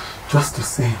just to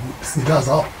see him. See, that's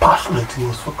how passionate he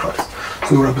was for Christ. So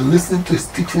he would have been listening to his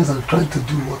teachings and trying to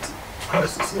do what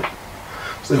Christ was saying.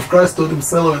 So if Christ told him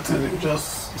sell everything, he would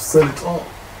just sell it all.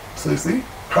 So you see,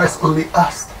 Christ only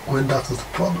asked when that was the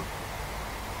problem.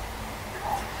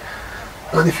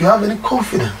 And if you have any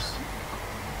confidence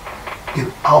in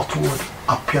outward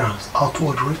appearance,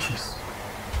 outward riches,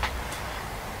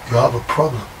 you have a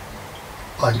problem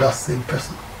like that same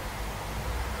person.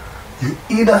 You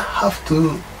either have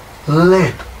to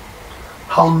learn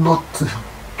how not to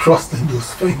trust in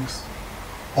those things,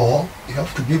 or you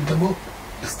have to give them up.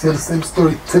 It's still the same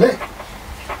story today.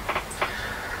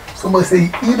 Somebody say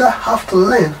you either have to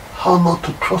learn how not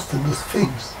to trust in those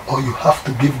things, or you have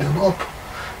to give them up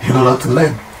in order to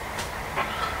learn.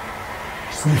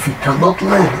 So if you cannot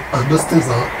learn and those things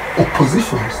are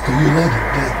oppositions to you learning,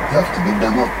 then you have to give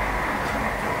them up.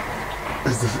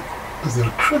 It's the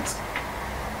truth.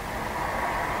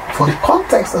 For the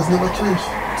context has never changed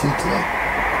till today.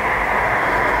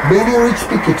 Many rich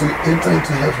people to enter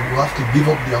into heaven will have to give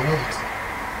up their wealth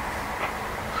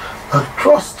and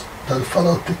trust that the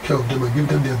Father will take care of them and give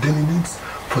them their daily needs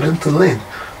for them to learn.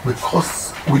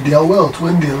 Because with their wealth,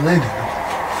 when they're learning,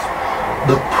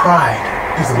 the pride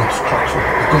is an obstruction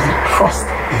because they trust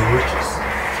in riches.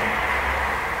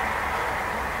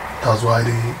 That's why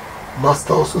the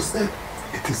master also said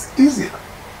it is easier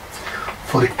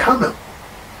for the camel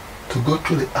to go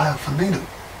through the eye of a needle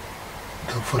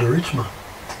than for the rich man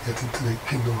to get into the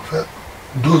kingdom of heaven.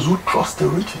 Those who trust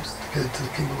in riches to get into the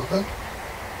kingdom of heaven,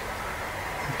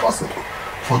 impossible.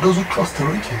 For those who trust in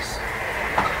riches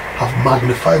have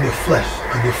magnified the flesh,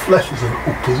 and the flesh is in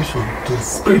opposition to the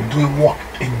spirit doing work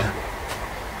in them.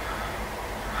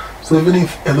 So even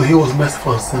if Elohim was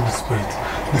merciful and sent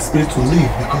the spirit will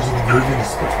leave because of the grieving the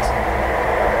spirit.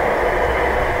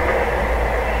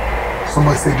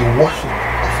 Somebody say the worship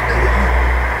of Elohim.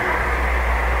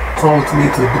 Turn with me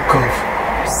to the book of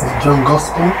St. John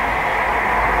Gospel,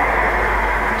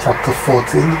 chapter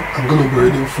 14. I'm going to be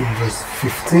reading from verse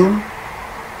 15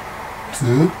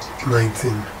 to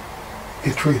 19.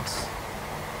 It reads,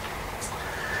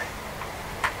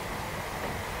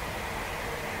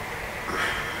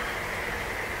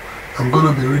 I'm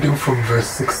going to be reading from verse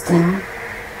 16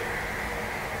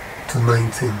 to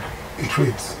 19. It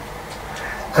reads,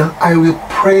 and I will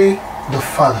pray the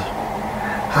Father,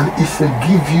 and he shall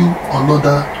give you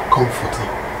another comforter,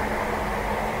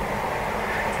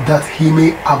 that he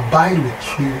may abide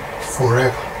with you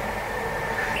forever,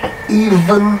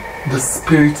 even the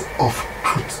Spirit of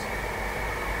truth,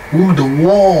 whom the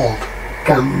world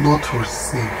cannot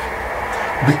receive,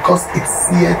 because it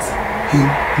seeth him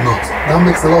not. That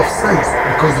makes a lot of sense,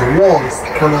 because the world is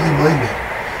carnally minded.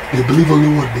 They believe only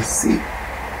what they see.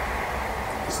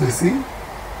 So you see,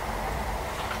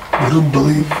 they don't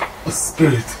believe a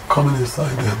spirit coming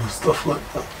inside them and stuff like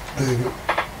that. There you go.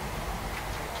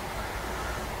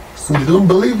 So they don't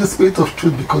believe the Spirit of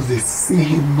truth because they see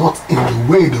him not in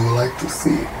the way they would like to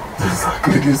see him.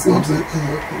 Exactly. Do you see what I'm saying?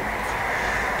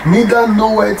 Exactly. Neither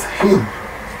knoweth him,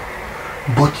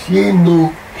 but ye know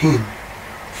him,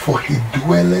 for he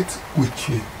dwelleth with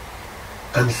you,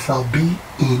 and shall be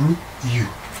in you.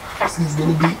 So he's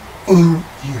going to be in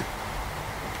you.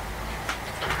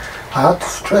 I have to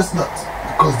stress that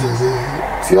because there's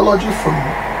a theology from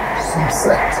some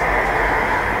sect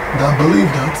that believe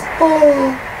that,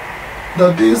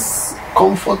 that this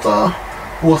comforter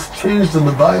was changed in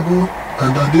the Bible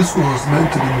and that this was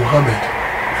meant to be Muhammad.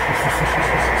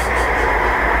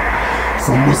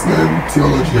 Some Muslim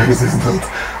theology exists that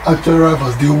actual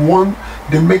rivals,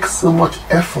 they make so much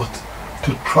effort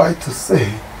to try to say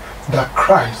that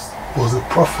Christ was a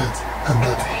prophet and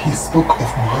that he spoke of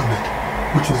Muhammad,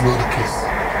 which is not the case.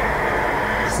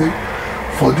 See,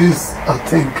 for this, I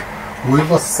think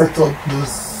whoever set up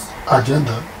this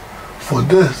agenda, for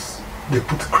this, they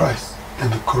put Christ in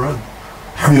the Quran.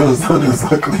 You understand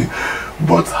exactly?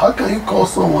 But how can you call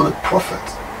someone a prophet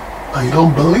and you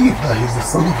don't believe that he's the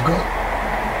Son of God?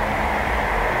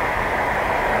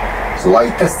 So why are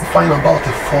you testifying about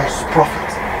a false prophet?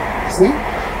 See?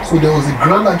 So there was a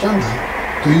grand agenda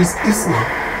to use Islam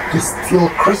to steal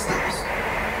Christians.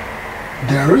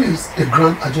 There is a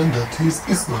grand agenda to use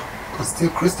Islam to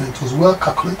steal Christians. It was well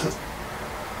calculated.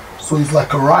 So it's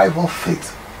like a rival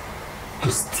faith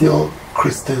to steal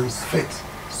Christians' faith.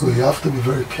 So you have to be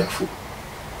very careful.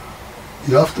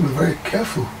 You have to be very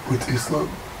careful with Islam.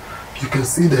 You can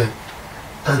see there,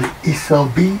 and it shall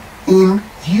be in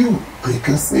you. And you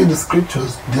can see in the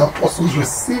scriptures, the apostles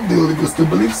received the Holy Ghost. They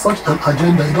believe such an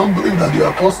agenda. You don't believe that the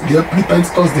apostles, the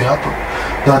Pentecost Day happened.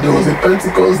 That there was a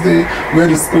Pentecost Day where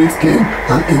the Spirit came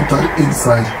and entered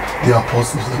inside the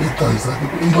apostles and entered inside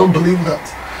people. You don't believe that.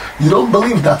 You don't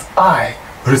believe that I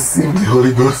received the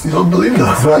Holy Ghost. You don't believe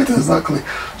that, right? Exactly.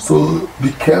 So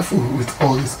be careful with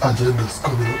all these agendas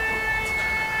coming up.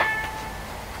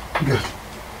 Good.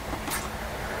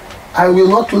 I will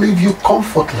not leave you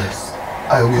comfortless.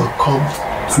 I will come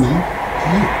to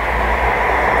you.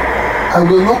 I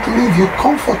will not leave you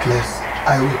comfortless.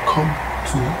 I will come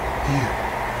to you.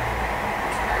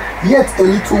 Yet a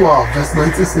little while, verse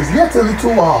 19 says, yet a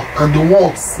little while, and the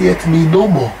world seeth me no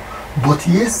more. But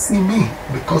ye see me,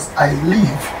 because I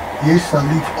live, ye shall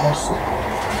live also.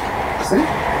 See?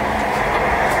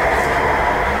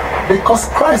 Because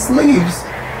Christ lives,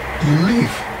 you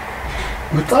live.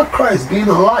 Without Christ being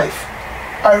alive,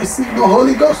 I received the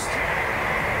Holy Ghost.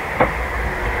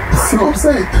 See what I'm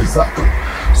saying? Exactly.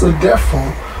 So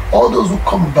therefore, all those who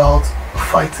come about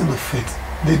fighting the faith,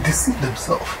 they deceive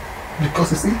themselves.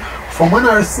 Because you see, from when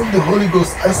I received the Holy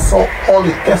Ghost, I saw all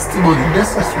the testimony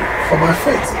necessary for my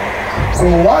faith. So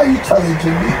why are you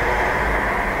challenging me?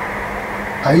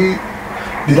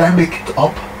 Did I make it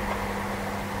up?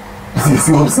 You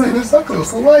see what I'm saying? Exactly.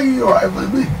 So why are you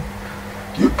rivaling me?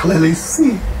 You clearly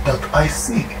see that I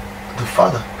see the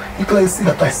Father. You clearly see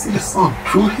that I see the Son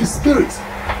through His Spirit.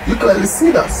 You clearly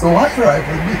see that. So why are you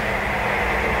rivaling me?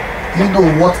 You know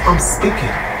what I'm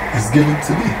speaking is given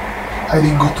to me. I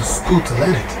didn't go to school to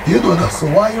learn it. You know that. So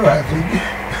why are you rivaling me?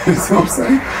 You see what I'm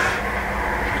saying?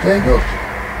 There you go.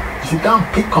 If you can't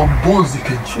pick on bones you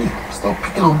can chew, stop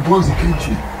picking on bones you can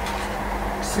chew.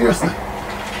 Seriously.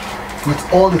 With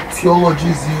all the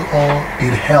theologies you all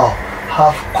in hell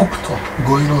have cooked up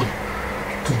going on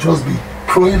to just be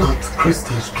throwing at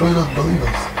Christians, throwing at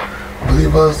believers.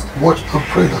 Believers, watch and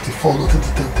pray that you fall not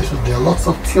into temptation. There are lots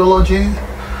of theology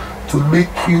to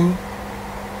make you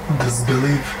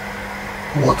disbelieve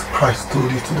what Christ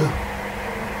told you to do.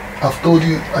 I told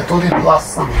you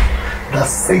last summer that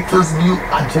Satan's new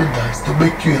agenda is to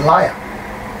make you a liar.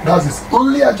 That's his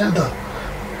only agenda.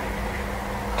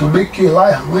 To make you a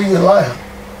liar. When you're a liar,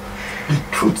 the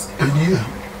truth and you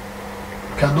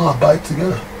cannot abide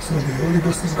together. So the Holy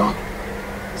Ghost is gone.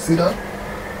 See that?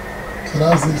 So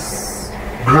that's his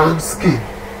grand scheme.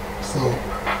 So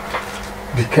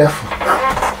be careful.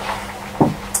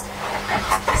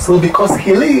 So because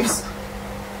he lives,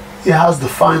 he has the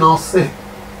final say.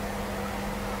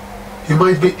 You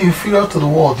might be inferior to the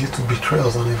world due to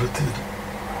betrayals and everything,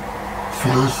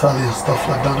 financially and stuff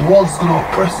like that. The world is going to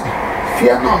oppress you.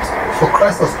 Fear not, for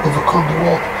Christ has overcome the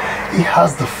world. He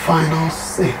has the final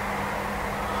say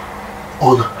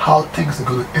on how things are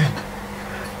going to end.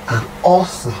 And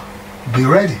also, be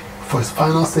ready, for his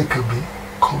final say can be,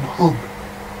 come home.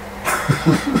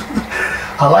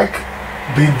 I like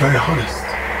being very honest.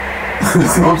 You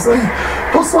see what I'm saying?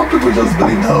 But some people just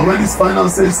believe that when his final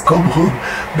says come home,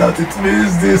 that it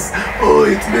means this, or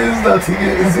it means that he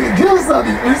is just that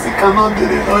it means he cannot do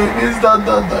it, or it means that.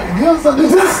 Just that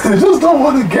they just don't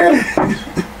want to get it.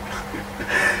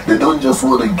 They don't just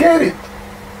want to get it.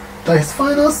 That his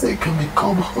final say can be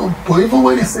come home. But even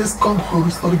when he says come home,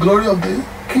 it's for the glory of the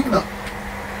kingdom.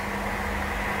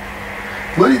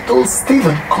 told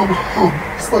Stephen, come home,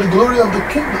 it's for the glory of the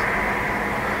kingdom.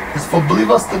 It's for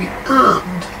believers to be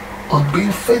armed on being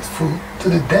faithful to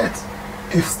the death.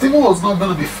 If Stephen was not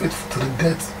going to be faithful to the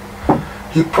death,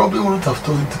 he probably wouldn't have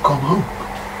told him to come home.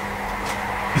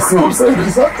 You see what I'm saying?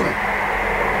 Exactly.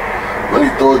 When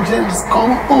he told James,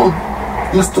 come home,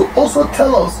 he used to also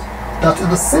tell us that in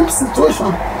the same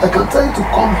situation, I can tell you to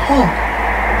come home.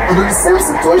 And in the same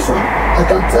situation, I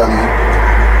can tell you,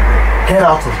 get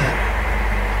out of there.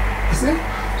 You see?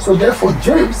 So therefore,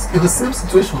 James, in the same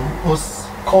situation, was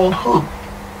called home.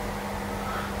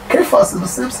 Cephas, in the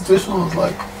same situation, was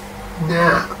like,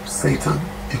 nah, Satan,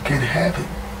 you can't have him.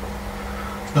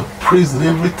 The prison,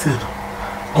 everything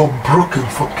got broken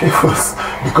for Cephas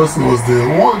because he was the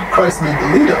one Christ made the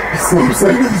leader. You see what I'm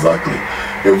saying? Exactly.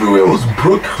 Everywhere was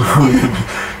broken for him.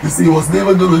 You see, he was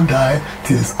never going to die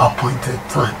till his appointed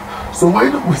time. So why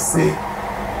don't we say,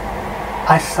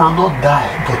 I shall not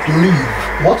die but live?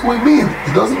 What we mean?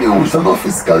 It doesn't mean we shall not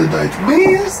physically die. It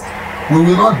means we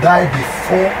will not die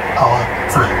before our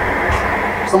time.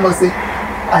 Somebody say,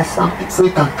 I shall, so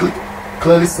you can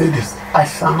clearly say this, I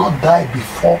shall not die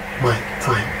before my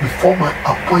time, before my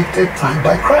appointed time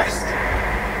by Christ.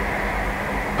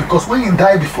 Because when you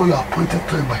die before your appointed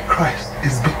time by Christ,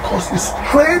 it's because you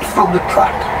strayed from the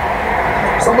track.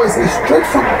 Somebody say, straight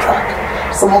from the track.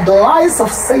 Some of the lies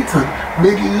of Satan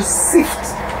made you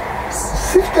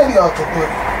sifted you out of the way.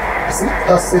 You see,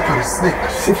 that's Satan, a snake,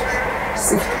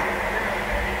 sifted.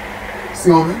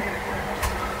 See what I mean?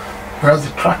 Whereas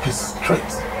the track is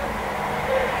straight.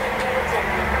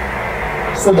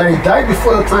 So that you die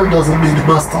before your time doesn't mean the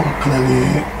master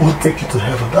will take you to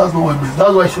heaven. That's not what it means.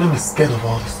 That's why you shouldn't be scared of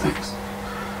all these things.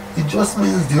 It just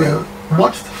means there are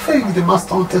much things the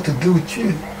master wanted to do with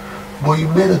you, but you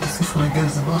made a decision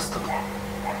against the master.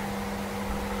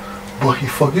 But he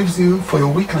forgives you for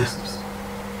your weaknesses.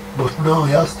 But now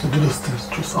he has to do those things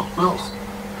through someone else.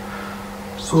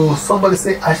 So somebody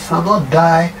say, I shall not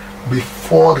die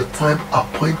before the time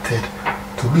appointed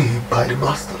to me by the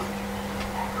master.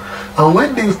 And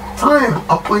when the time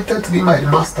appointed to me by the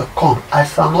master come, I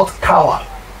shall not cower.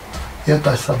 Yet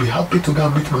I shall be happy to go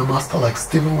and meet my master like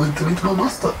Stephen went to meet my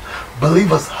master.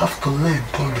 Believers have to learn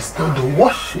to understand the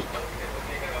worship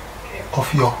of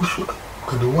Yahushua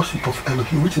and the worship of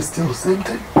Elohim, which is still the same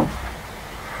thing.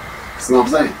 See what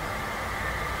I'm saying?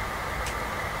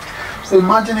 So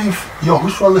imagine if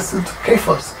Yahushua listened to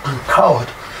Cephas and cowered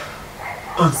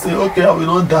and say, okay, I will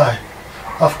not die.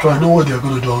 After I know what they're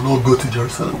going to do, I'll not go to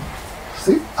Jerusalem.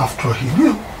 See? After he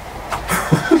knew.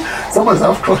 Somebody said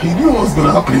after he knew what was going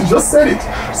to happen, he just said it.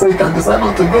 So he can decide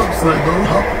not to go so that it doesn't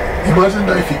happen. Imagine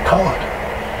that if he cowered.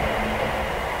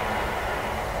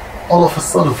 All of a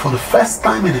sudden, for the first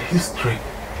time in history,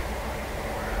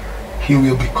 he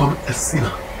will become a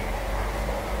sinner.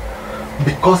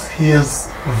 Because he has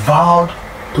vowed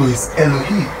to his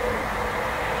Elohim.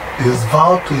 He has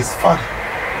vowed to his father.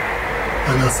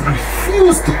 And has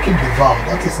refused to keep the vow.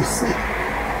 That is a sin.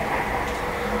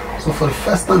 So for the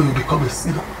first time he will become a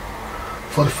sinner.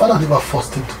 For the father never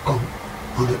forced him to come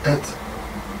on the earth.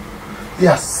 He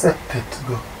accepted to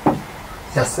go.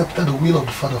 He accepted the will of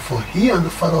the father, for he and the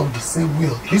father have the same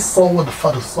will. He saw what the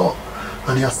father saw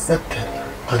and he accepted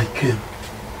and he came.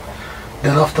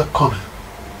 Then after coming,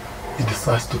 he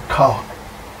decides to cower.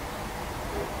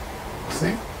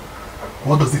 See?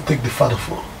 What does he take the father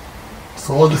for?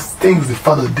 So all these things the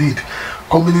father did,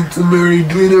 coming into Mary,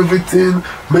 doing everything,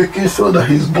 making sure that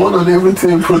he's born and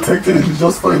everything, protecting it, is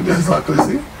just fine. Exactly,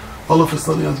 see? All of a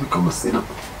sudden he has become a sinner.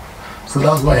 So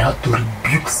that's why he had to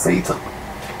rebuke Satan.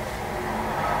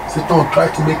 Satan will try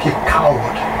to make you a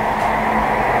coward.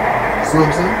 See what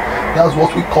I'm saying? That's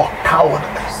what we call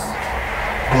cowardice.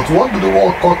 But what do the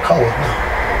world call coward now?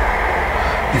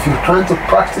 If you're trying to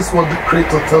practice what the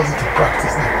Creator tells you to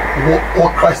practice now,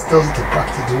 what Christ tells you to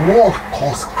practice, the world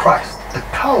calls Christ a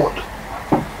coward.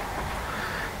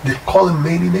 They call him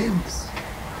many names.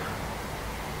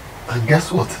 And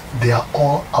guess what? They are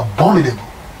all abominable.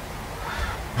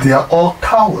 They are all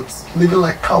cowards, living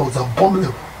like cowards,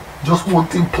 abominable. Just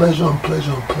wanting pleasure and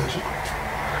pleasure and pleasure.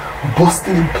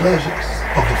 Boasting in pleasures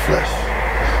of the flesh.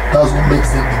 That's what makes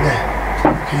them the man.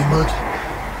 Can you imagine?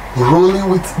 Rolling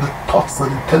with the thoughts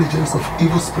and intelligence of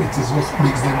evil spirits is what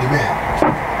makes them the man.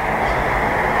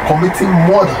 Committing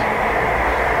murder,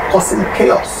 causing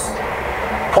chaos,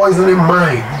 poisoning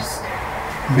minds,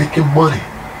 making money,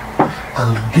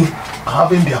 and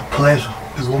having their pleasure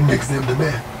is what makes them the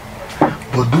man.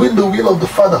 But doing the will of the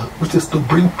Father, which is to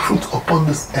bring truth upon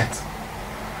this earth,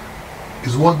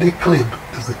 is what they claim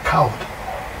is a coward.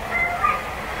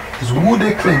 Is who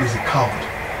they claim is a coward.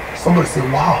 Somebody say,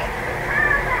 wow.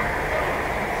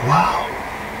 Wow.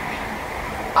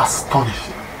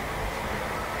 astonishing.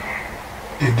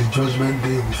 In the judgment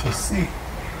day we shall see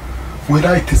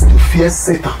whether it is to fear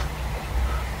Satan.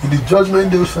 In the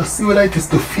judgment day we shall see whether it is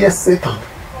to fear Satan,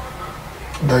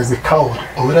 there is a coward,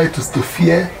 or whether it is to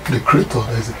fear the Creator,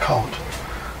 there is a coward.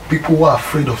 People who are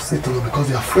afraid of Satan, because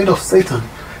they are afraid of Satan,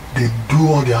 they do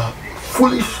all their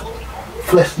foolish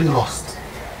fleshly lust.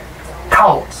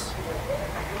 Cowards.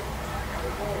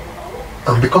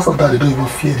 And because of that, they don't even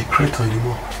fear the Creator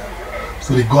anymore.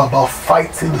 So they go about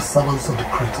fighting the servants of the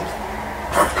Creator,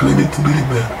 claiming to be the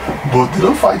man, but they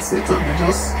don't fight Satan, they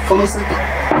just follow Satan.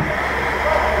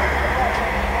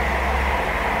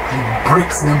 He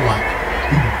breaks them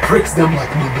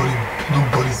like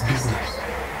nobody's business.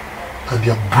 And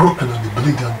they are broken and they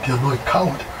believe that they are not a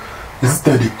coward.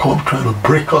 Instead they come trying to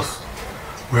break us.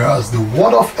 Whereas the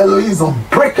word of Elohim is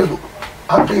unbreakable.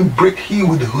 How can you break he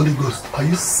with the Holy Ghost? Are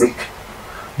you sick?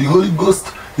 The Holy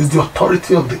Ghost is the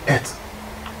authority of the earth.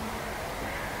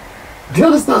 Do you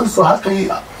understand? So how can you,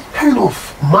 kind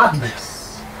of madness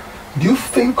do you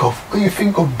think of when you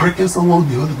think of breaking someone with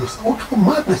the Holy Ghost? What kind of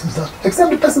madness is that?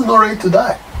 Except the person is not ready to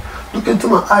die. Look into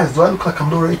my eyes. Do I look like I'm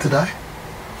not ready to die?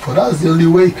 For that's the only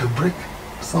way you can break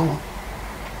someone.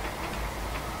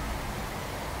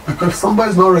 Because if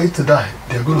somebody is not ready to die,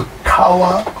 they're going to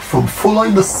cower from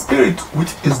following the Spirit,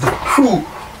 which is the true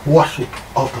worship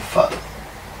of the Father.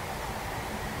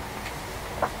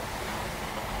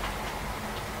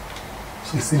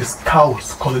 So you see these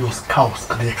cows calling us cows,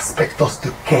 and they expect us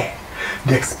to care.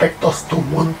 They expect us to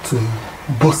want to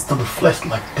boast in the flesh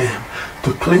like them,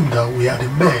 to claim that we are the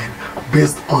man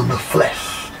based on the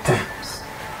flesh terms.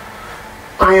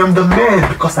 I am the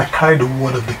man because I carry the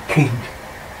word of the King,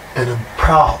 and I'm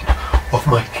proud of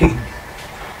my King,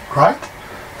 right?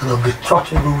 And of the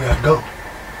church everywhere I go.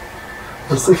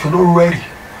 And so if you're not ready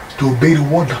to obey the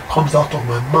word that comes out of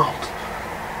my mouth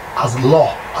as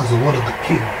law, as the word of the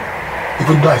King,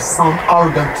 even though I sound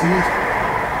arrogant to you,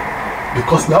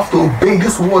 because you have to obey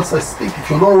these words I speak. If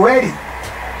you're not ready,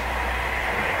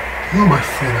 you, my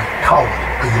friend, are a coward,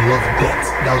 and you love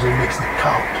death. That's what makes you a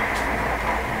coward.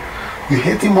 You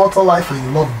hate immortal life and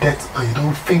you love death, and you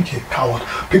don't think you're a coward.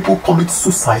 People who commit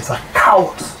suicides are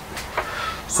cowards.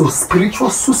 So spiritual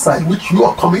suicide, which you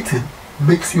are committing,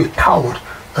 makes you a coward,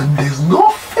 and there's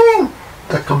nothing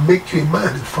that can make you a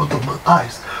man in front of my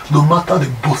eyes, no matter the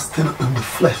boasting in the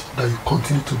flesh that you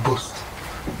continue to boast.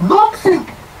 Nothing.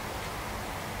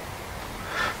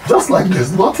 Just like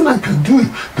there's nothing I can do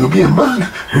to be a man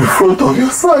in front of your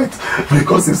sight.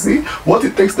 Because you see, what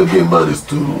it takes to be a man is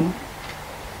to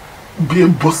be a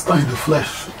boaster in the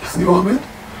flesh. You see what I mean?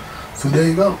 So there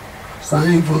you go. So I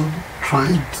ain't even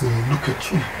trying to look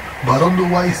at you, but I don't know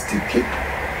why you still keep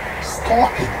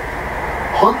stalking,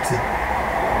 hunting,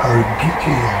 and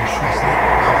rebuking your Yeshua's name.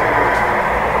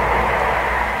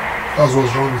 That's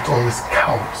what's wrong with all these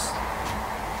cowards.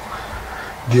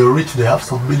 They're rich, they have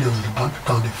some millions in the bank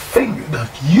account. They think that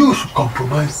you should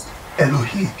compromise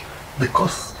Elohim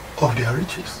because of their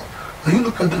riches. And you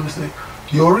look at them and say,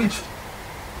 you're rich.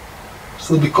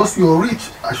 So because you're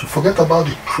rich, I should forget about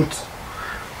the truth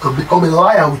and become a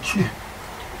liar with you.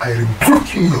 I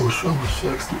rebuke you, Yeshua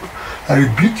Mashiach's name. I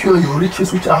rebuke you and your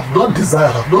riches which I have not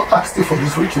desired. I have not asked you for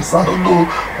these riches, so I don't know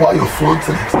why you're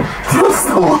flaunting it. Do you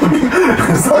understand what I mean?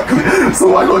 Exactly. So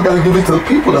why not gotta give it to the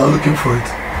people that are looking for it?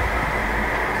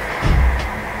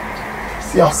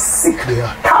 See how sick they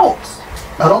are. Cowards.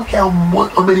 I don't care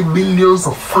how many millions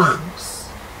of fans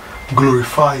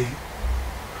glorify you.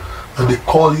 And they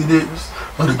call you names.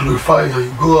 And they glorify you. And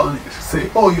you go and you say,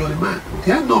 oh, you're the man.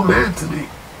 You ain't no man to me.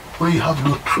 When you have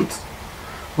no truth.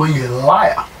 When you're a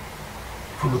liar.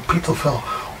 From the pit of hell.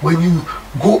 When you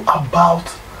go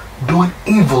about doing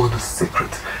evil in the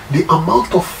secret. The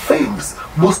amount of things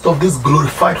most of these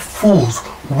glorified fools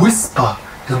whisper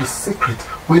in the secret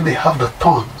when they have the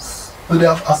tongues. When they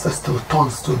have access to the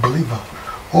tongues to a believer.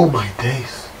 Oh my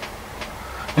days.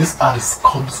 These are the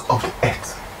scums of the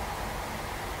earth.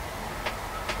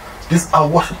 These are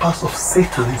worshippers of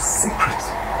Satan in secret.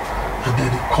 And then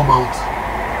they come out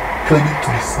claiming to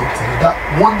be something. And that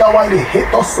wonder why they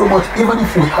hate us so much, even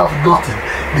if we have nothing.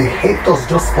 They hate us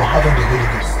just for having the Holy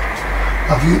Ghost.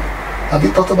 Have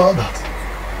you thought about that?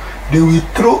 They will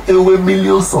throw away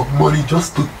millions of money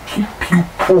just to keep you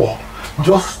poor.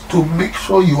 Just to make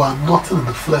sure you are nothing in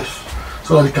the flesh,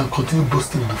 so that they can continue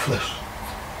boasting in the flesh.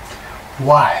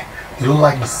 Why? You don't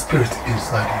like the spirit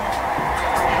inside you.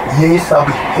 Ye shall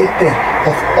be hated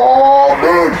of all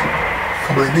men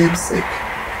for my name's sake,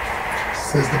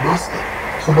 says the Master.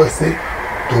 Somebody say,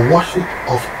 the worship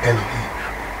of Elohim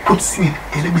puts you in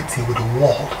enmity with the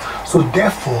world. So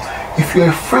therefore, if you're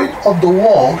a friend of the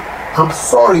world, I'm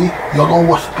sorry you're not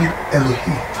worshiping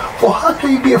Elohim. For how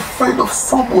can you be a friend of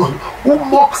someone who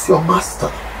mocks your master?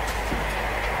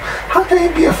 How can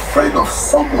you be a friend of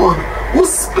someone who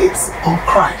spits on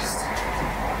Christ?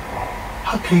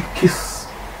 How can you kiss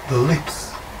the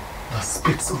lips that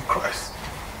spits on Christ?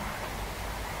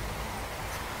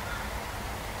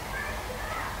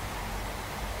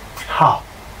 How?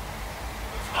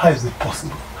 How is it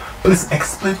possible? Please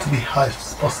explain to me how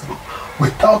it's possible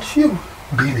without you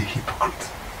being a hypocrite.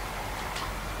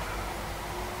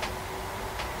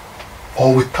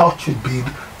 Or without you being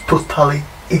totally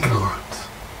ignorant.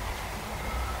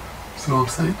 See what I'm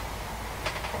saying?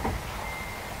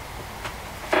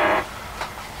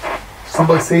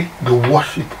 Somebody say the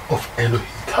worship of Elohim.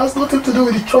 It has nothing to do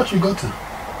with the church you go to.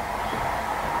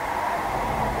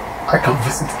 I can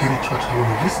visit any church I want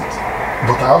to visit.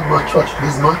 But I have my church.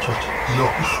 This is my church.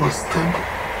 Yahushua's temple.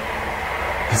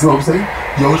 You see what I'm saying?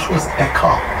 Yahushua's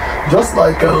Ekal. Just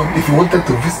like if you wanted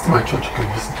to visit my church, you can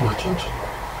visit my church.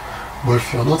 But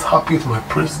if you're not happy with my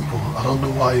principle, I don't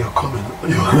know why you're coming.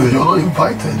 You're not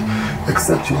invited,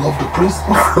 except you love the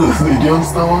principle. Do you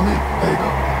understand what I mean? There you go.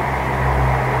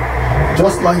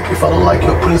 Just like if I don't like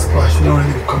your principle, I shouldn't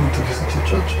really be coming to visit your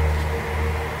church.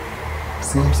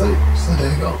 See what I'm saying? So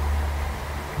there you go.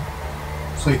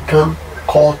 So you can't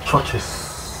call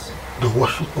churches the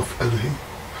worship of Elohim.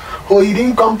 Oh, you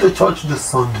didn't come to church this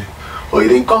Sunday. Oh, you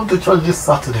didn't come to church this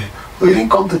Saturday. Oh, you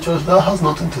didn't come to church. That has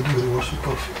nothing to do with the worship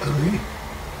of Elohim.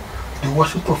 The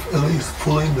worship of Elohim is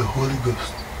following the Holy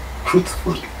Ghost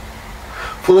truthfully.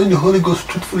 Following the Holy Ghost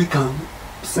truthfully can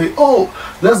say, oh,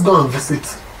 let's go and visit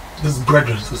this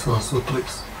brethren so and so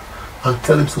place and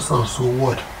tell him so and so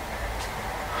word.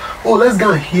 Oh, let's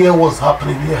go and hear what's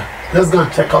happening here. Let's go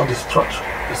and check out this church.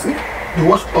 You see? The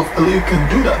worship of Elohim can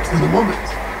do that in the moment.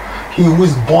 He who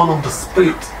is born of the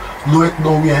Spirit knoweth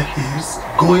not where he is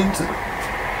going to.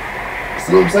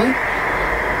 See what I'm saying?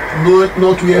 Knoweth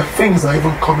not where things are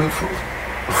even coming from.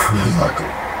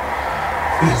 Exactly.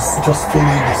 It's just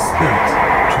following the Spirit.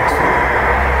 Truthfully.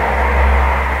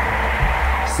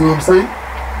 See what I'm saying?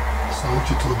 So I want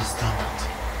you to understand that.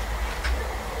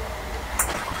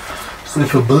 So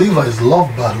if a believer is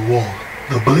loved by the world,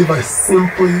 the believer is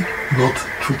simply not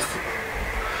truthful.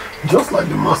 Just like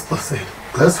the Master said.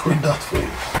 Let's read that for you.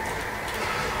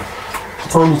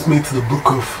 Turn with me to the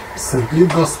book of St. Luke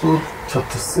Gospel,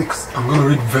 chapter 6. I'm going to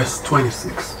read verse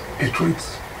 26. It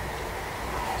reads,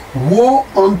 woe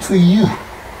unto you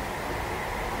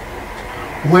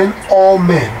when all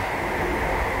men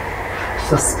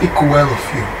shall speak well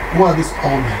of you. Who are these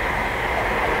all men?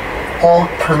 All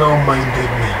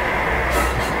carnal-minded men.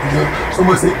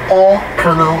 Somebody say, all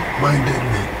carnal-minded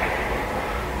men.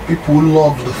 People who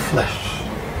love the flesh.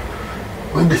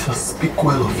 When they shall speak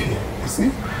well of you. You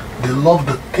see? They love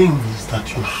the things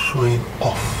that you're showing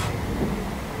off.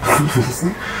 You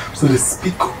see? So they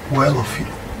speak well of you.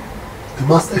 The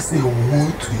Master is saying,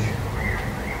 woe to you.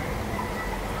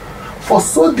 For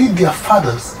so did their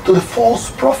fathers to the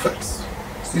false prophets.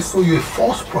 See, so you're a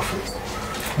false prophet.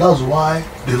 That's why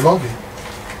they love you.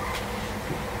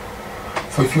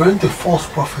 For if you aren't a false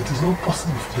prophet, it's not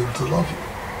possible for them to love you.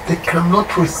 They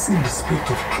cannot receive the spirit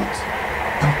of truth.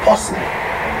 Impossible.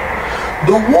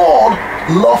 The world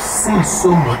loves sin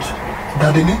so much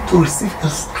that they need to receive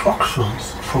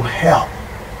instructions from hell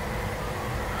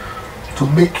to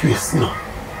make you a sinner.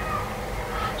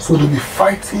 So they'll be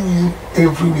fighting you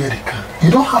everywhere they can.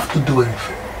 You don't have to do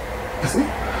anything. You see?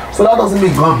 So that doesn't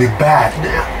mean go and be bad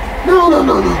now. No.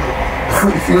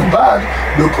 If you're bad,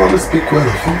 they'll probably speak well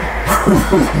of you.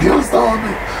 Do you understand what I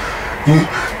mean?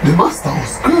 The Master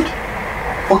was good.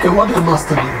 Okay, what did the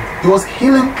Master do? He was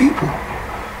healing people.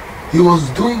 He was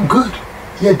doing good.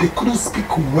 Yet they couldn't speak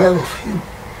well of him.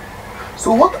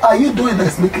 So what are you doing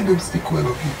that's making them speak well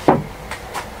of you?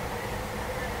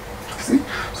 See?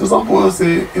 So some people will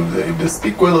say, if they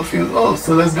speak well of you, oh,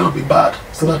 so let's go and be bad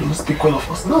so that they will speak well of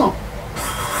us. No.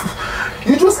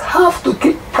 You just have to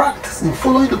keep practicing,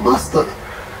 following the Master,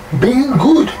 being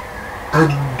good,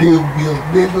 and they will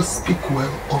never speak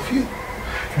well of you.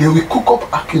 They will cook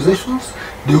up accusations,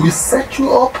 they will set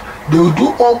you up, they will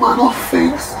do all manner of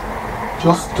things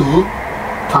just to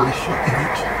tarnish your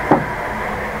image.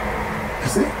 You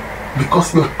see?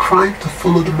 Because you're trying to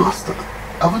follow the Master.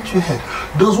 Haven't you heard?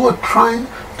 Those who are trying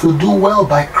to do well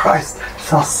by Christ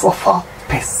shall suffer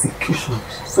persecutions.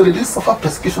 So they didn't suffer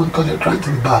persecutions because they're trying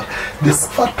to be bad. They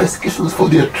suffered persecutions for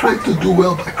they're trying to do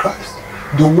well by Christ.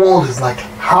 The world is like,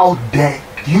 how dare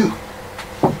you?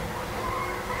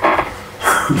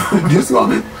 Do you see what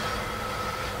I mean?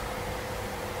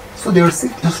 So they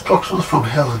receive instructions from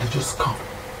hell and they just come.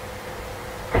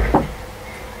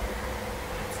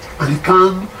 And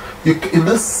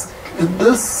in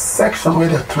this section where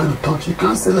they're trying to touch, you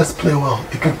can't say let's play well.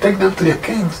 You can take them to their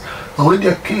kings, and when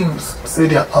their kings say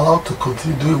they're allowed to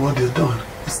continue doing what they're doing,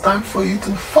 it's time for you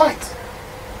to fight.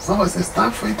 Somebody says it's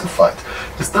time for you to fight.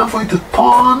 It's time for you to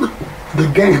turn the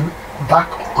game back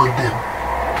on them.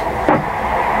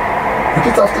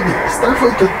 Repeat after me. It's time for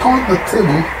you to turn the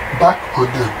table back on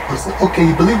them and say, okay,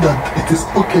 you believe that it is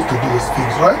okay to do those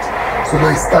things, right? So now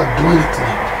you start doing it to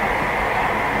them.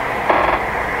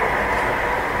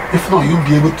 If not, you'll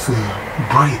be able to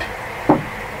breed.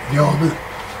 You know what I mean?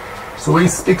 So when you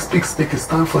speak, it's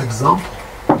time for example.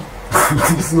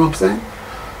 You see what I'm saying?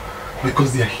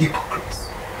 Because they're hypocrites.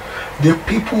 They're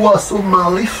people who are so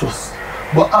malicious.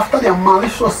 But after their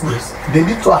maliciousness, they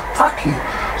need to attack you.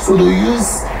 So they'll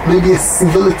use maybe a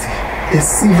civility, a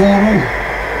civil rule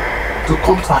to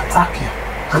come to attack you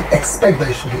and expect that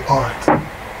you should be alright.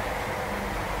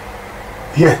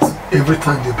 Yet, every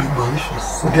time they're being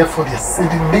malicious. So therefore they're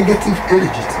sending negative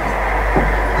energy to me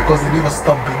because they never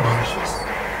stop being malicious.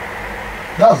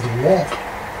 That's the world.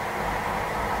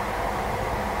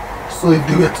 So if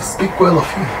they were to speak well of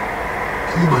you,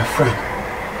 my friend,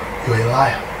 you're a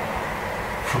liar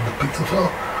from the pit of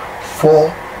hell. For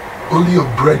only your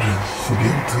brethren should be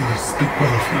able to speak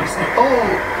well of you. Say,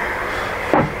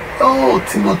 oh,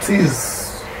 Timothy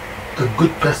is a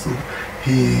good person.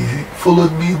 He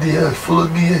followed me there, he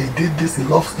followed me here, he did this, he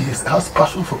has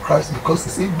passion for Christ, because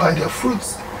you see, by their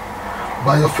fruits,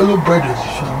 by your fellow brethren,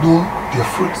 you should know their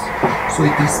fruits. So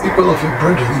you can speak well of your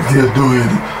brethren if they are doing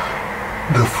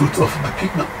the fruits of the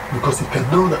kingdom, because you can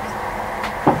know that.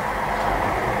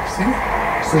 See?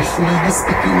 So this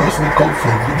speaking well shouldn't come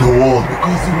from the world,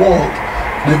 because the world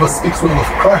never speaks well of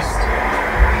Christ.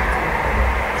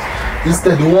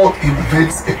 Instead, the world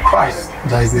invents a Christ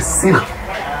that is a sinner.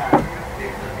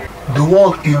 The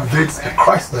world invents a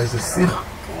Christ that is a sinner.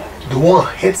 The world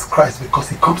hates Christ because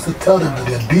he comes to tell them that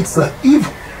their deeds are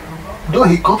evil. Though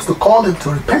he comes to call them to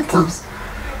repentance,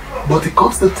 but he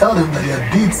comes to tell them that their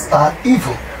deeds are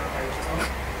evil.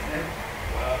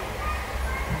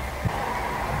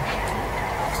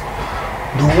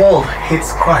 The world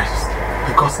hates Christ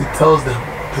because he tells them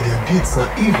that their deeds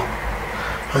are evil.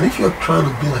 And if you're trying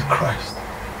to be like Christ,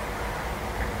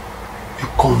 you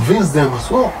convince them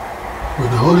as well with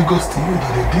the Holy Ghost to you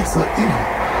that their deeds are evil.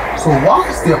 So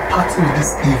whilst they are parting with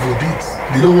these evil deeds,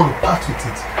 they don't want to part with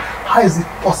it. How is it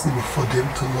possible for them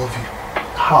to love you?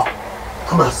 How?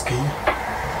 I'm asking you.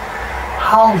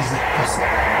 How is it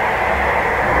possible?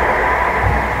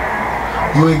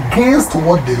 You're against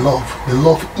what they love. They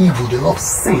love evil. They love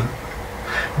sin.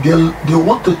 They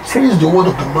want to change the word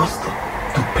of the Master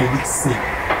to permit sin.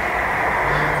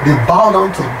 They bow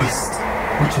down to the beast,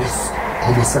 which is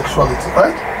homosexuality,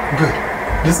 right? Good.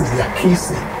 This is their key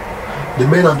sin. The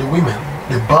men and the women,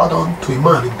 they bow down to a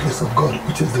man in place of God,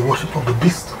 which is the worship of the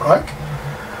beast, right?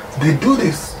 They do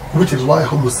this, which is why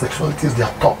homosexuality is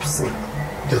their top sin.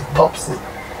 Their top sin.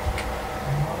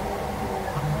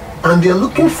 And they're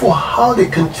looking for how they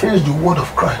can change the word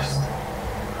of Christ.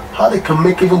 How they can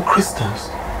make even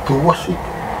Christians to worship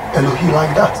Elohim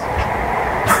like that.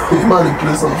 A man in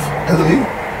place of Elohim.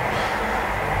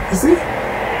 You see?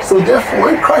 So therefore,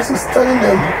 when Christ is telling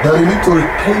them that they need to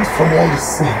repent from all the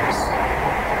sins,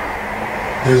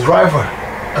 there's rivalry,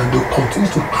 and they'll continue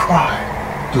to try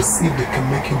to see if they can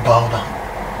make you bow down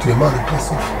to a man in place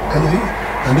of Elohim.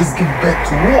 And this gives birth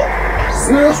to war.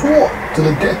 Serious war to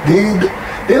the death.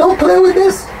 They don't play with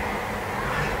this.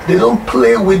 They don't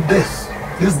play with this.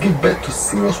 This gives birth to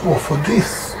serious war. For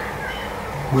this,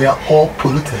 we are all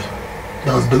polluted.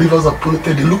 Now, as believers are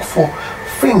polluted, they look for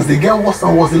things, they get worse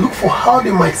and worse. They look for how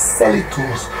they might sell it to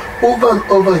us over and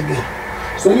over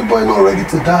again. So anybody not ready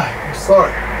to die, I'm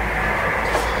sorry.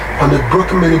 And they've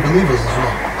broken many believers as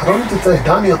well. I don't need to tell you,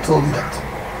 Daniel told me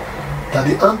that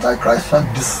the Antichrist shall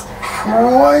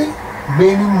destroy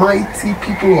many mighty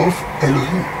people of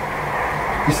Elohim.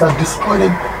 He shall destroy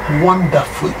them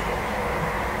wonderfully.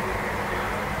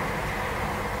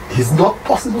 It's not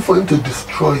possible for him to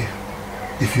destroy you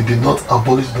if you did not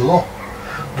abolish the law.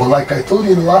 But like I told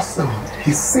you in the last sermon,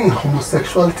 his sin,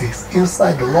 homosexuality, is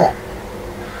inside the law.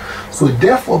 So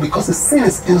therefore, because his sin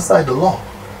is inside the law,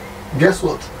 guess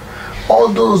what? All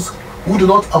those who do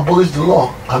not abolish the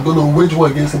law are going to wage war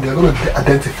against him. They are going to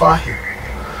identify him.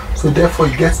 So therefore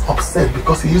he gets upset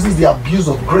because he uses the abuse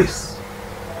of grace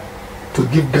to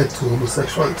give birth to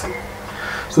homosexuality.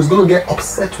 So he's going to get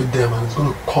upset with them and he's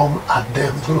going to come at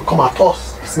them. He's going to come at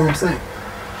us. You see what I'm saying?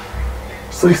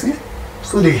 So you see?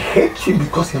 So they hate you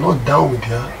because you're not down with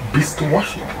their beast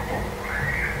worship.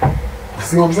 You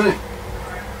see what I'm saying?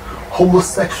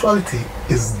 Homosexuality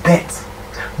is death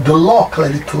The law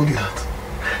clearly told you that.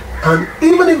 And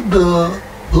even if the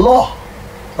law,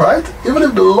 right? Even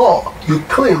if the law, you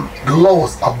claim the law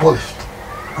was abolished,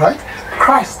 right?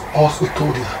 Christ also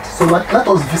told you that. So let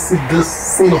us visit this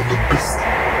sin of the beast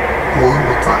one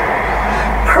more time.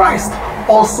 Christ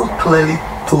also clearly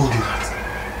told you that.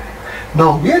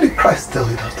 Now, where did Christ tell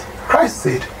you that? Christ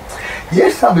said,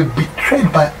 ye shall be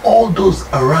betrayed by all those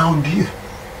around you.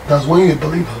 That's when you're a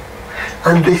believer.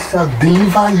 And they shall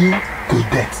deliver you to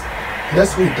death.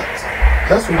 Let's read that.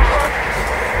 Let's read that.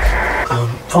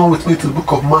 Turn with me to the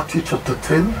book of Matthew chapter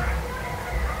 10.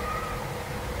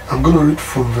 I'm going to read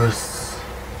from verse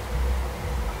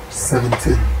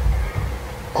 17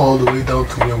 all the way down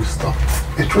to where we stopped.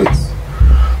 It reads,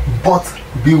 but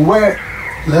beware.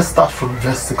 Let's start from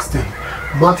verse 16.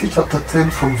 Matthew chapter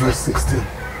 10 from verse 16.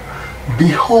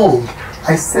 Behold,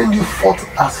 I send you forth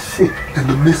as sheep in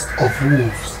the midst of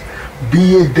wolves. Be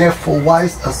ye therefore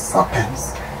wise as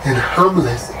serpents and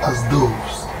harmless as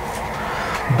doves.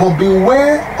 But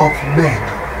beware of men,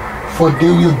 for they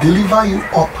will deliver you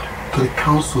up to the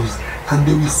councils, and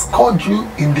they will scourge you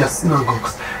in their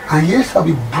synagogues, and ye shall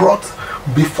be brought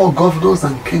before governors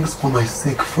and kings for my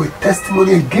sake, for a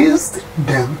testimony against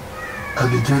them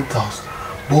and the Gentiles.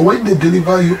 But when they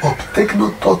deliver you up, take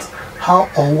no thought how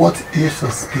or what ye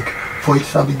shall speak, for it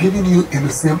shall be given you in the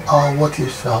same hour what ye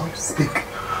shall speak.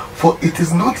 For it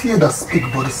is not ye that speak,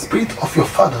 but the Spirit of your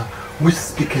Father which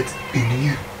speaketh in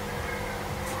you.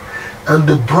 And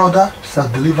the brother shall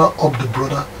deliver up the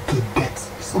brother to death.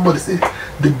 Somebody say,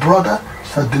 the brother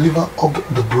shall deliver up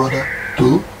the brother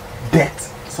to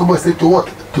death. Somebody say, to what?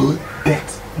 To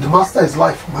death. The master is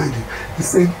life, mind you. He's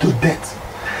saying to death.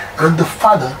 And the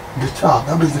father, the child,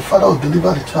 that means the father will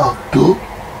deliver the child to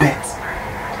death.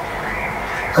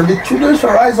 And the children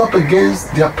shall rise up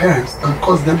against their parents and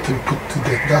cause them to be put to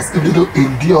death. That's if they don't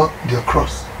endure their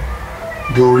cross.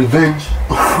 They will revenge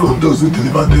on those who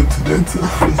deliver them to death.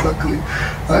 Exactly.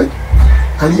 Right?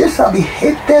 And ye shall be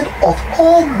hated of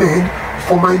all men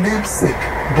for my name's sake,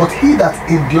 but he that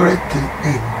endureth to the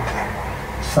end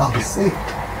shall be saved.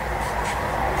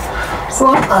 So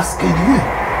I'm asking you,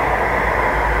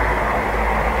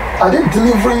 are they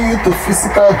delivering you to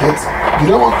physical death? Do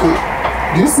they want to?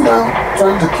 Do you see them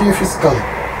trying to kill you physically?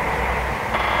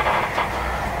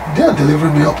 They are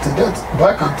delivering me up to death,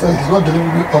 but I can tell you, it's not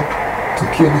delivering me up to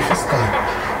kill me physically.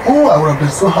 Oh, I would have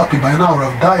been so happy by now. I would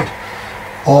have died,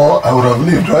 or I would have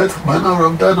lived, right? By now I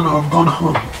would have died and I would have gone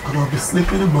home, and I would be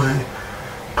sleeping in my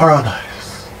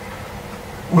paradise,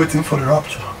 waiting for the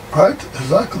rapture, right?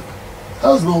 Exactly.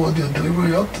 That's not what they are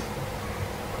delivering you up to.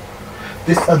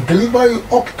 They shall deliver you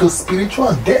up to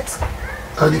spiritual death.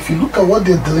 And if you look at what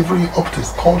they're delivering you up to,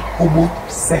 it's called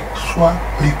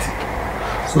homosexuality.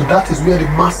 So that is where the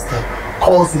master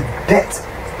calls it death,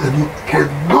 and you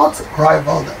cannot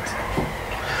rival that.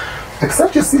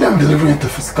 Except you see them delivering to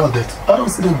physical death. I don't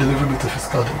see them delivering to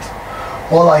physical death.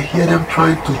 All I hear them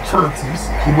trying to chant is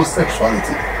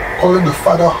homosexuality, calling the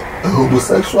father a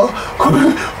homosexual,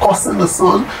 cursing the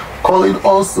son, calling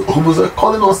us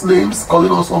calling us names,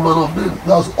 calling us all manner of names.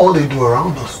 That's all they do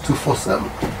around us 24/7.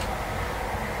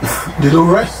 They don't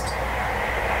rest.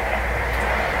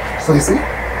 So you see,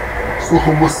 so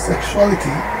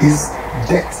homosexuality is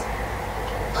death,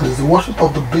 and it's the worship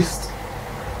of the beast,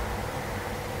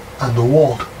 and the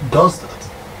world does that.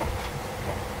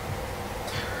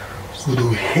 So they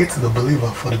will hate the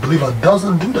believer, for the believer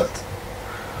doesn't do that.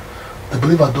 The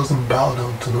believer doesn't bow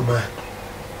down to no man.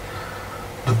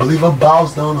 The believer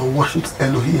bows down and worships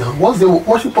Elohim. And what's the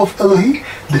worship of Elohim?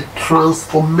 The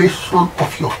transformation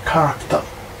of your character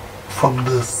from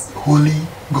the Holy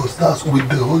Ghost. That's with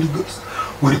the Holy Ghost.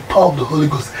 With the power of the Holy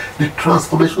Ghost. The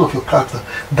transformation of your character.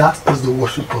 That is the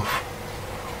worship of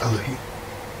Elohim.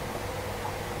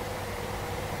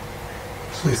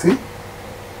 So you see?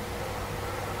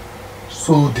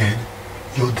 So then,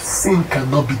 your sin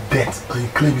cannot be death, and you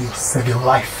claim you're serving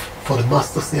life. For the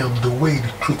master say, I'm the way,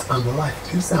 the truth, and the life.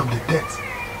 You say I'm the death.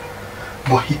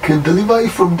 But he can deliver you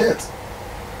from death.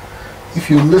 If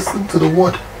you listen to the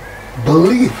word,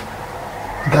 believe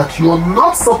that you're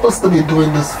not supposed to be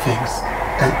doing these things,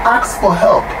 and ask for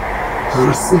help, and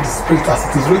receive the Spirit as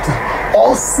it is written.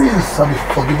 All sins shall be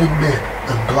forgiven men,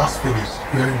 and blasphemies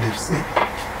wherein they've sinned.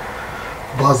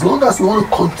 But as long as you want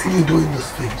to continue doing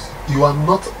these things, you are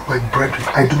not my brethren.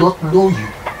 I do not know you.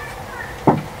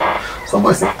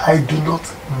 Somebody say, I do not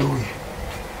know you.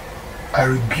 I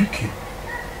rebuke you.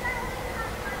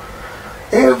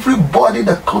 Everybody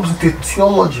that comes with a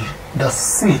theology that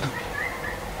sin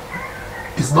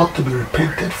is not to be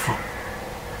repented from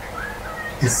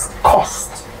is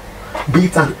cursed. Be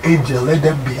it an angel, let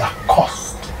them be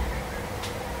accursed.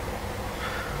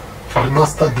 For the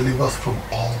Master delivers from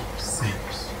all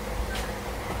sins.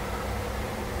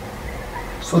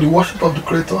 So the worship of the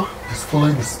Creator is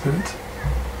following the Spirit,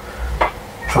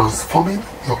 transforming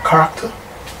your character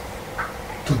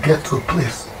to get to a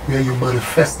place where you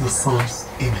manifest the Son's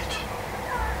image.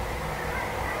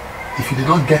 If you did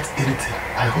not get anything,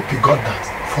 I hope you got that,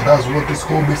 for that's what this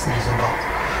whole message is about.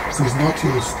 So it's not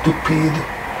your stupid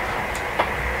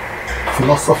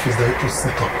philosophies that you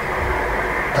set up.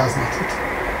 That's not it.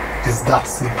 It's that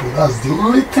simple. That's the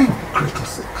only thing Creator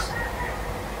seeks.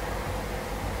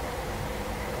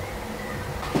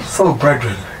 So,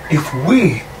 brethren, if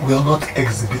we will not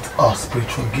exhibit our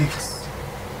spiritual gifts,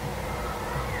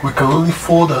 we can only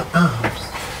fold our arms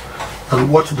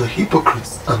and watch the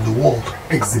hypocrites and the world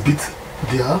exhibit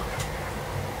their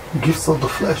gifts of the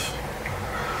flesh,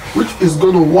 which is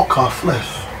going to walk our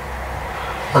flesh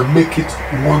and make it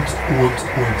want,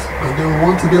 and then we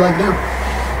want to be like them.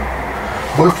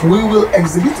 But if we will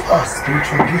exhibit our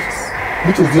spiritual gifts,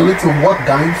 which is the only thing worth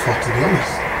dying for, to be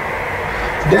honest,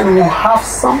 then we'll have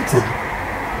something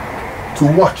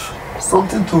to watch,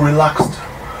 something to relax to,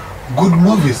 good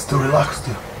movies to relax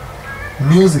to,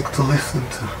 music to listen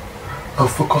to, and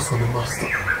focus on the Master.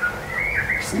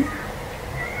 See?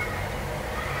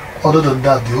 Other than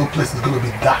that, the whole place is going to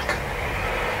be dark.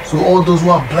 So all those who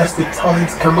are blessed with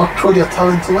talents cannot throw their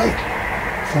talent away.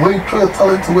 So when you throw your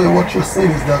talent away, what you're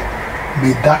saying is that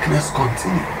may darkness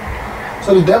continue.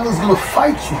 So the devil is going to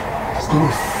fight you. He's going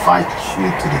to fight you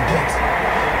to the death.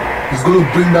 He's going to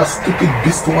bring that stupid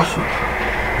beast worship.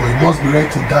 But you must be ready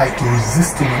to die, to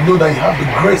resist him. You know that you have the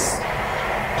grace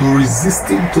to resist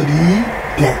him to the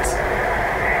death.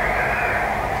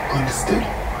 Understand?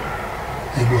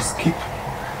 You must keep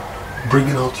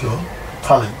bringing out your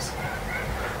talents.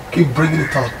 Keep bringing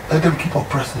it out. Let them keep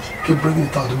oppressing. Keep bringing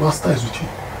it out. The Master is with you.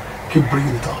 Keep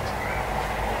bringing it out.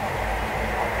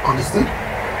 Understand?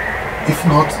 If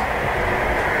not,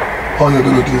 all you're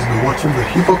going to do is be watching the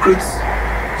hypocrites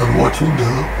and watching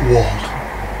the world.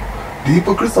 The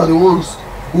hypocrites are the ones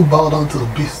who bow down to the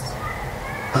beast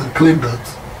and claim that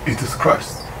it is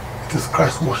Christ. It is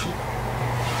Christ worship.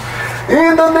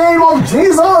 In the name of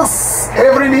Jesus,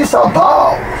 every knee shall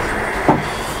bow.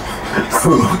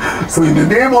 So in the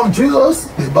name of Jesus,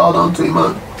 they bow down to a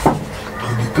man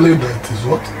and they claim that it is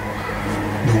what?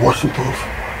 The worship of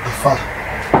the Father.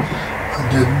 And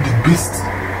then the beast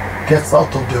gets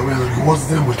out of their way and rewards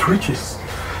them with riches.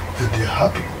 Then they are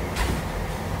happy.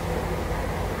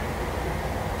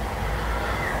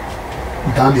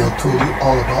 Daniel told you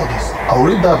all about this. I'll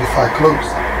read that before I close.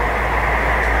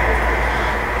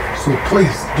 So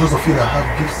please, those of you that have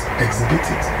gifts, exhibit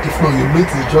it. If not, you meet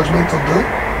the judgment of the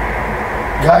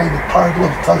guy in the parable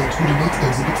of the talents who did not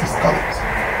exhibit his talents.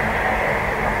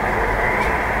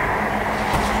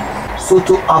 So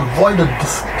to avoid the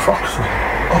destruction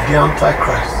of the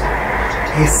Antichrist,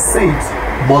 a saint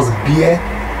must bear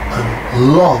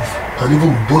and love and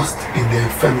even boast in their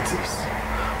infirmities,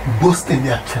 boast in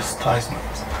their chastisement,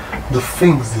 the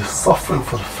things they're suffering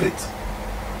for the faith.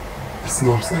 You see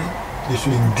what I'm saying? They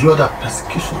should endure that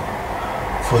persecution,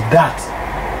 for that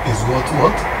is what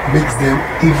makes them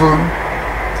even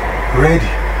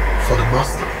ready for the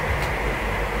Master.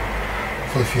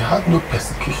 For if you had no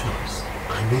persecutions,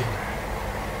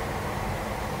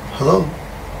 hello,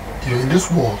 you're in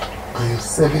this world and you're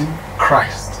serving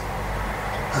Christ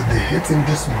and they hate him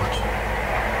this much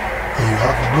and you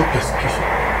have no persecution.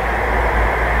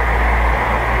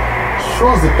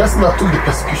 Shows the person that took the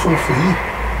persecution for you,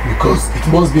 because it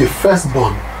must be a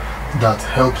firstborn that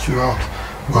helped you out.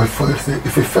 But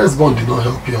if a firstborn did not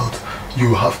help you out,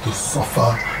 you have to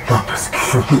suffer that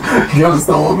persecution. Do you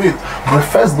understand what I mean? But a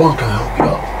firstborn can help you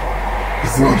out. You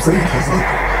see what I'm saying?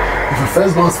 If a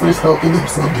firstborn's finished helping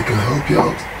themselves, they can help you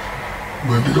out.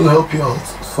 But if they don't help you out,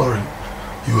 sorry,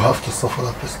 you have to suffer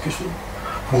that persecution.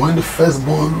 But when the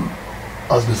firstborn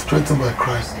has been strengthened by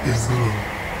Christ, he's going to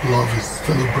love his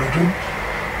fellow brethren,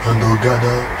 and they'll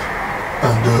gather,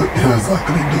 and they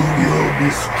will be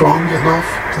strong enough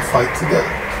to fight together.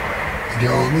 You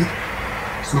get what I mean?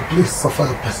 So please suffer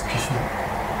your persecution.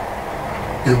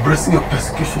 Embracing your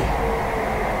persecution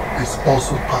is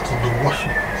also part of the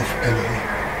worship of Elohim.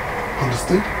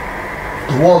 Understand?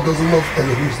 The world doesn't love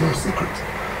Elohim, it's no secret.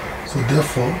 So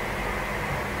therefore,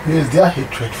 here's their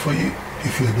hatred for you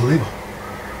if you're a believer.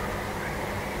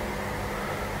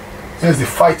 Here's the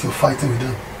fight you're fighting with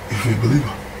them if you're a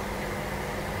believer.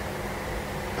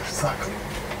 Exactly.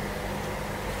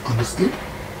 Understood?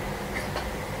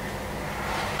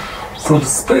 So the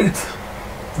Spirit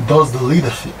does the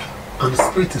leadership and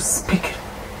the Spirit is speaking.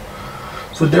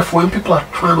 So So therefore, when people are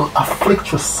trying to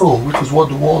afflict your soul, which is what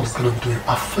the world is going to be doing,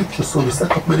 afflict your soul, they set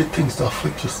up many things to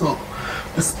afflict your soul.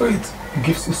 The Spirit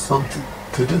gives you something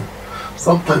to do.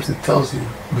 Sometimes it tells you,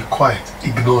 be quiet,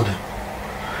 ignore them.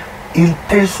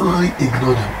 Intentionally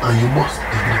ignore them, and you must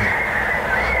ignore them.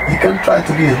 You can't try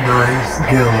to be a nice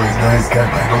girl or a nice guy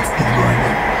by not ignoring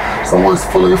them. Someone's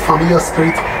following familiar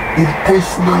spirit,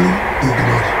 intentionally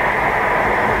ignore them.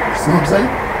 See what I'm saying?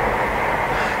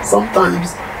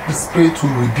 Sometimes the Spirit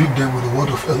will rebuke them with the word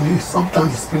of Elohim.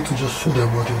 Sometimes the Spirit will just show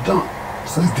them what they've done.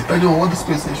 So it's depending on what the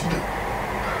Spirit says you do.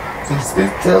 So the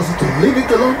Spirit tells you to leave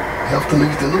it alone, you have to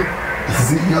leave it alone.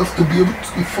 You have to be able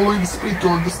to be following the Spirit to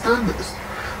understand this.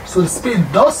 So the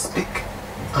Spirit does speak,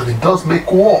 and it does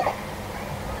make war.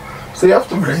 So you have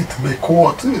to be ready to make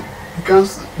war too. You can't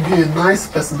be a nice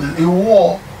person in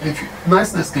war.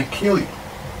 Niceness can kill you.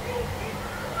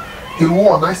 In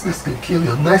war, niceness can kill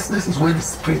you. Niceness is when the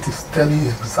Spirit is telling you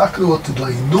exactly what to do,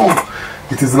 and you know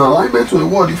it is in alignment with the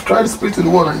word. If you try the Spirit to the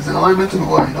word and it's in alignment with the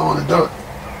word, you don't want to do it.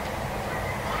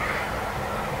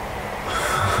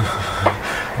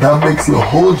 That makes your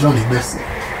whole journey messy.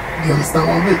 You understand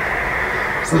what I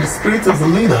mean? So the Spirit as a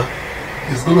leader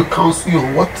is going to counsel you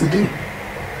on what to do.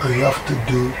 And you have to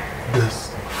do these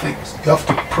things. You have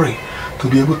to pray to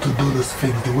be able to do these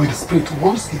things the way the Spirit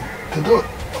wants you to do it.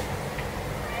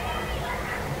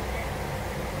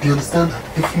 Do you understand that?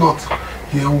 If not,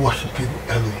 you ain't worshiping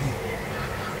Elohim.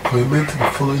 For you're meant to be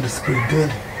following the Spirit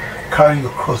daily, carrying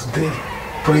your cross daily,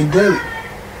 praying daily.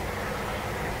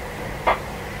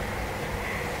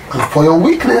 And for your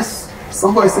weakness,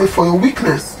 somebody say, for your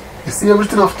weakness, you see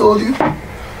everything I've told you?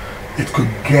 It could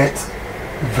get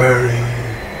very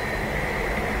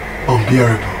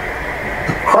unbearable.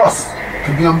 The cross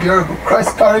could be unbearable.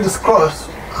 Christ carried his cross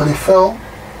and he fell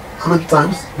how many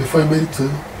times before he made it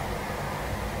to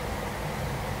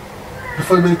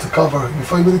Calvary,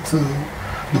 before he made it to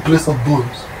the place of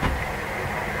bones,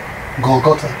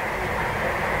 Golgotha.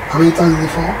 How many times did he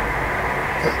fall?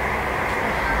 Yeah.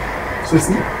 So you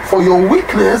see, for your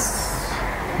weakness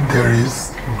there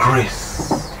is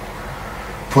grace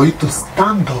for you to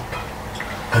stand up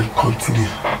and continue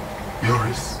your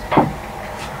race.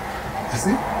 You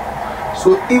see?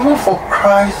 So even for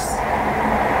Christ's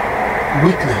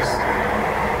weakness,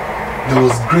 there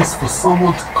was grace for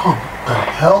someone to come and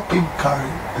help him carry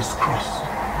his cross.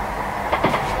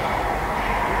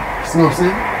 See what I'm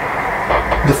saying?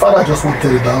 The Father just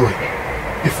wanted it that way.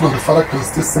 If not, the Father can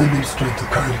still send him strength to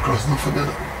carry the cross. Don't forget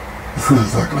that.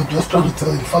 Exactly. I'm just trying to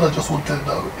tell you, the Father just wanted it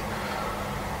that way.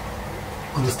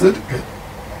 Understood? Okay.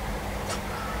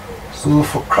 So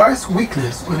for Christ's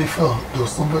weakness, when he fell, there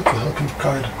was somebody to help him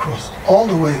carry the cross all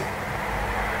the way.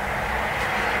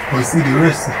 But you see, the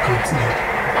race continued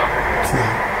till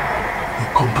he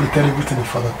completed everything the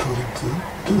Father told him to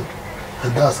do.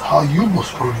 And that's how you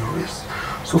must run your race.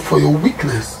 So for your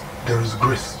weakness, there is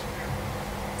grace.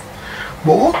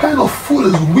 But what kind of fool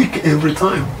is weak every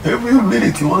time? Every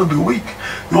minute you want to be weak.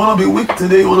 You want to be weak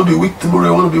today, you want to be weak tomorrow,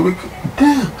 you want to be weak.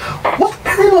 Damn, what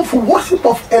kind of worship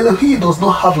of Elohim does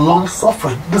not have long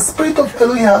suffering? The Spirit of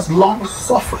Elohim has long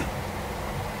suffering,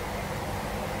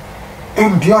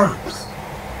 endurance.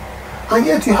 And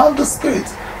yet you have the Spirit,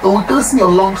 and we can't see your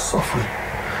long suffering.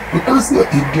 We can't see your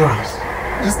endurance.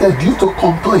 Instead, you to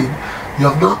complain, you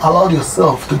have not allowed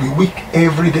yourself to be weak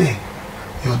every day.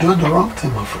 You're doing the wrong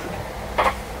thing, my friend.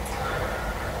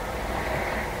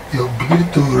 You're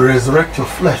beginning to resurrect your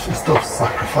flesh instead of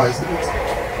sacrificing it.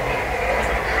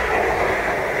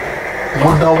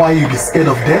 Wonder why you be scared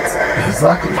of death?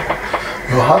 Exactly.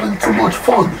 You're having too much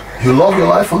fun. You love your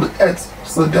life on the earth,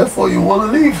 so therefore you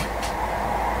want to leave.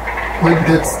 When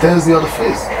death stares you at the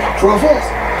face, true or false?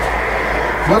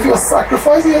 But if you're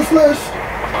sacrificing your flesh,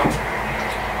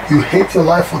 you hate your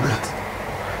life on earth.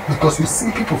 Because you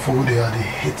see people for who they are, they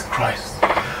hate Christ.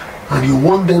 And you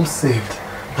want them saved,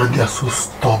 and they are so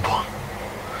stubborn.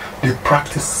 They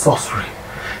practice sorcery.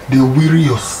 They weary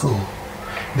your soul.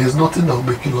 There's nothing that will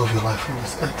make you love your life on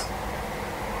this earth.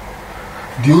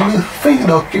 The only thing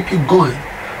that will keep you going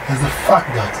is the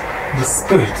fact that the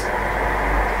Spirit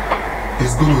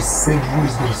is going to save who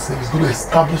is going to save. It's going to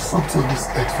establish something on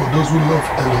this earth for those who love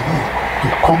Elohim to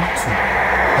come to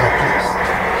that place.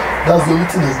 That's the only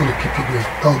thing that's going to keep you going.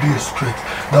 That will be your strength.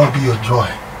 That will be your joy.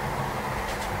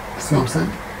 See what I'm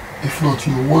saying? If not,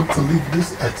 you want to leave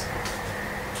this earth.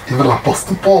 Even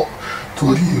Apostle Paul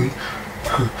told you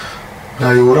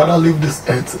that you would rather leave this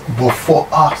earth, but for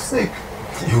our sake,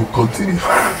 you will continue.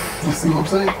 You see what I'm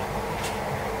saying?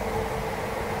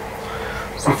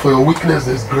 So for your weakness,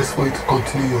 there's grace for you to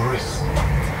continue your race.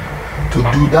 To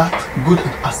do that good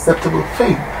and acceptable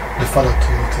thing the Father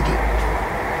told you to do.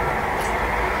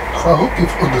 So I hope you've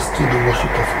understood the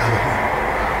worship of Elohim,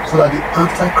 so that the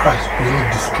Antichrist will not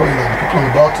destroy them. The people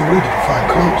are about to read it before I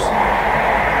close.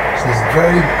 So it's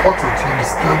very important to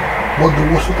understand what the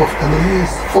worship of Elohim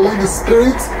is. Following the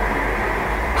Spirit,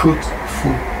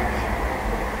 truthful.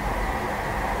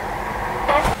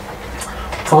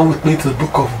 Turn with me to the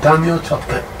book of Daniel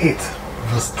chapter 8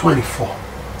 verse 24.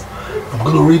 I'm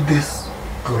going to read this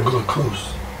and I'm going to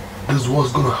close. This is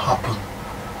what's going to happen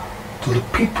to the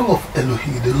people of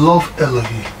Elohim. They love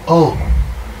Elohim. Oh,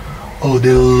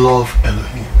 they love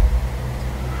Elohim.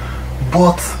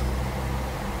 But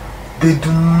they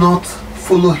do not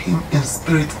follow him in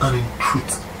spirit and in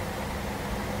truth.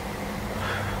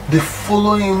 They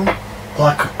follow him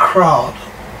like a crowd.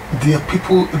 They are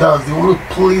people that they want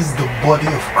to please the body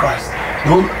of Christ.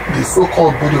 The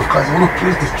so-called body of Christ. They want to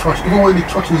please the church, even when the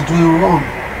church is doing wrong.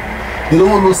 They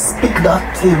don't want to speak that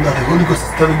thing that the Holy Ghost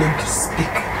is telling them to speak.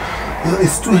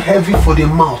 It's too heavy for their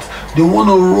mouth. They want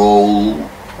to roll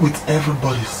with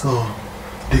everybody, so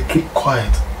they keep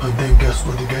quiet, and then guess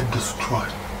what? They get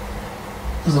destroyed.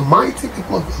 There's a mighty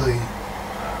people of Elohim,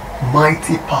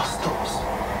 mighty pastors,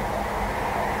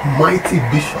 mighty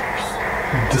bishops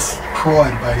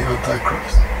destroyed by the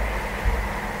Antichrist,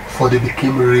 for they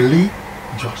became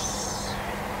religious,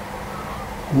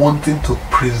 wanting to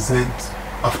present,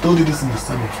 I've told you this in the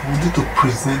sermon, wanting to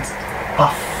present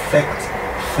perfect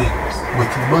things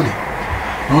with money.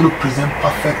 You want to present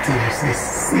perfect things. You say,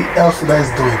 see El Shaddai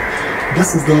is doing,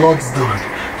 this is the Lord's doing,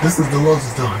 this is the Lord's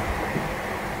doing.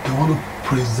 They want to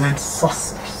present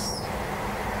success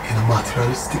in a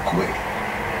materialistic way.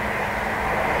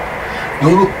 They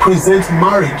want to present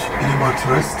marriage in a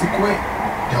materialistic way.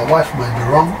 Their wife might be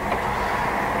wrong,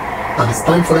 and it's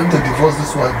time for them to divorce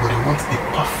this wife, but they want a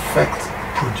perfect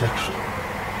projection.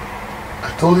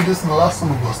 I told you this in the last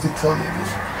sermon, but I'll still tell you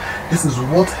this. This is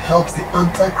what helps the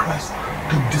Antichrist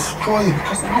to destroy you,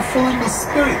 because you're not following the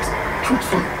Spirit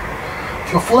truthfully.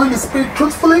 If you're following the Spirit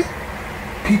truthfully,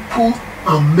 people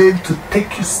are meant to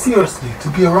take you seriously, to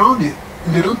be around you.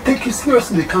 If they don't take you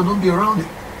seriously, they cannot be around you.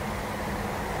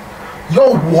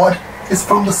 Your word is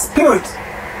from the Spirit.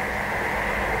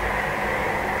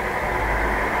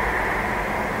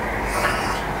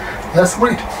 Let's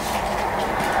read.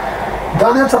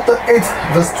 Daniel chapter 8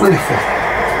 verse 24.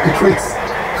 It reads,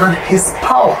 and his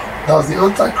power, that was the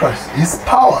Antichrist, his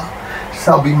power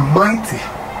shall be mighty,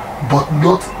 but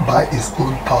not by his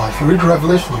own power. If you read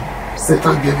Revelation,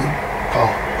 Satan gave him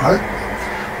power, right?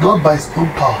 Not by his own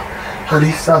power. And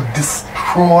he shall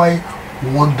destroy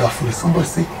wonderfully. Somebody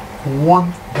say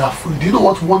wonderfully. Do you know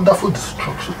what wonderful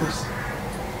destruction is?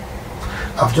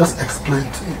 I've just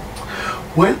explained to you.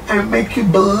 When I make you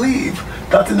believe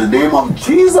that in the name of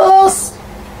Jesus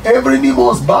every knee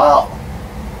must bow,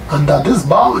 and that this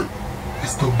bowing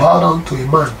is to bow down to a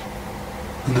man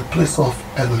in the place of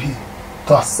Elohim,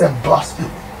 to accept blasphemy.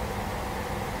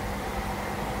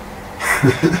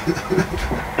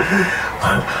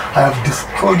 I have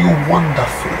destroyed you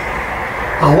wonderfully.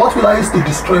 And what will I use to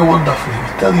destroy wonderfully?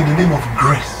 I tell you in the name of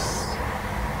grace.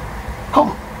 Come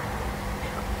on.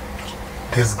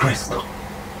 There's grace now.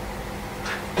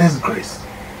 There's grace.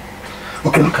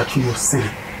 Okay, look at you, you're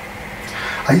sinning.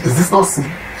 Is this not sin?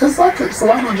 Exactly. So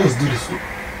why not just do this one?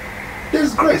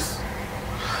 There's grace.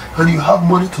 And you have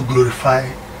money to glorify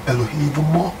Elohim even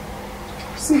more.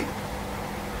 See?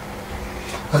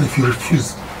 And if you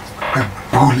refuse, I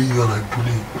bully you and I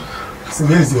bully you. So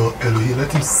where's your Elohim?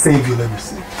 Let him save you, let me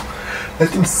see.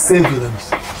 Let him save you, let me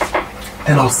see.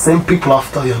 And I'll send people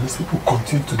after you, and these people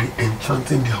continue to be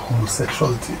enchanting their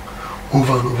homosexuality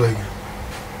over and over again.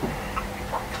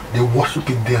 They worship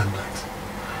it day and night.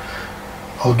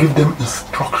 I'll give them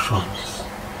instructions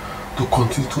to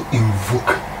continue to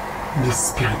invoke the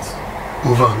Spirit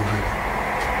over and over again.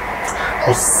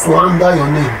 I'll slander your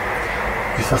name.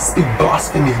 You shall speak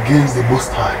blasphemy against the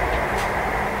Most High,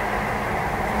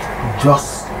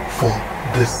 just for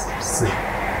this sin.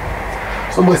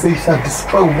 Somebody say, you shall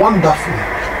destroy wonderfully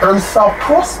and shall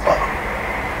prosper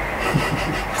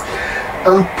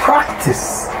and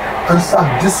practice and shall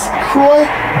destroy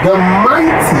the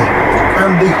mighty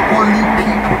and the holy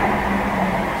people.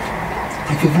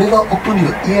 If you've never opened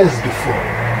your ears before,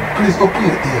 please open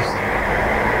your ears.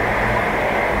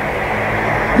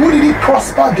 Who did he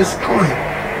prosper destroying?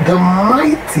 The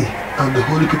mighty and the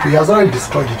holy people. He has already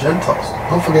destroyed the Gentiles.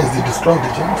 Don't forget, he destroyed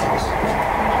the Gentiles.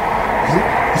 He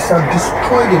shall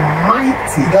destroy the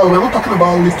mighty. That we're not talking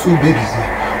about little babies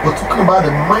here. We're talking about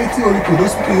the mighty holy people.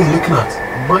 Those people you're looking at,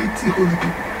 mighty holy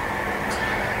people.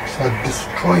 Shall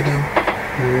destroy them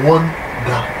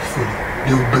wonderfully.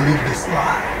 They will believe this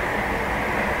lie,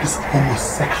 this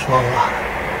homosexual lie.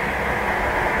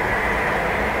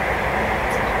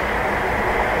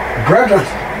 Brethren,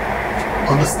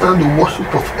 understand the worship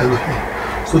of Elohe,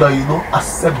 so that you don't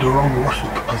accept the wrong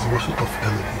worship as worship of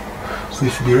Elohe. So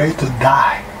you should be ready to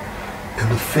die in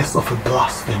the face of a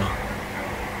blasphemer.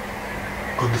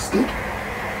 Understood?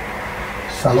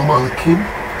 Shalom Aleichem,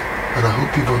 and I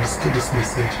hope you've understood this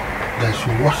message, that you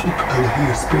should worship Elohe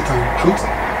in spirit and in truth,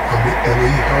 and may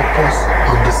Elohe help us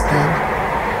understand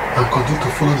and continue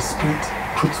to follow the spirit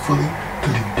truthfully to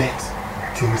the death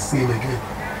till we see him again.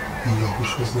 In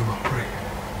Yahushua's name I pray.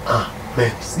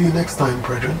 Amen. See you next time,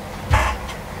 brethren.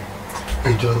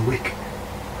 Enjoy the week.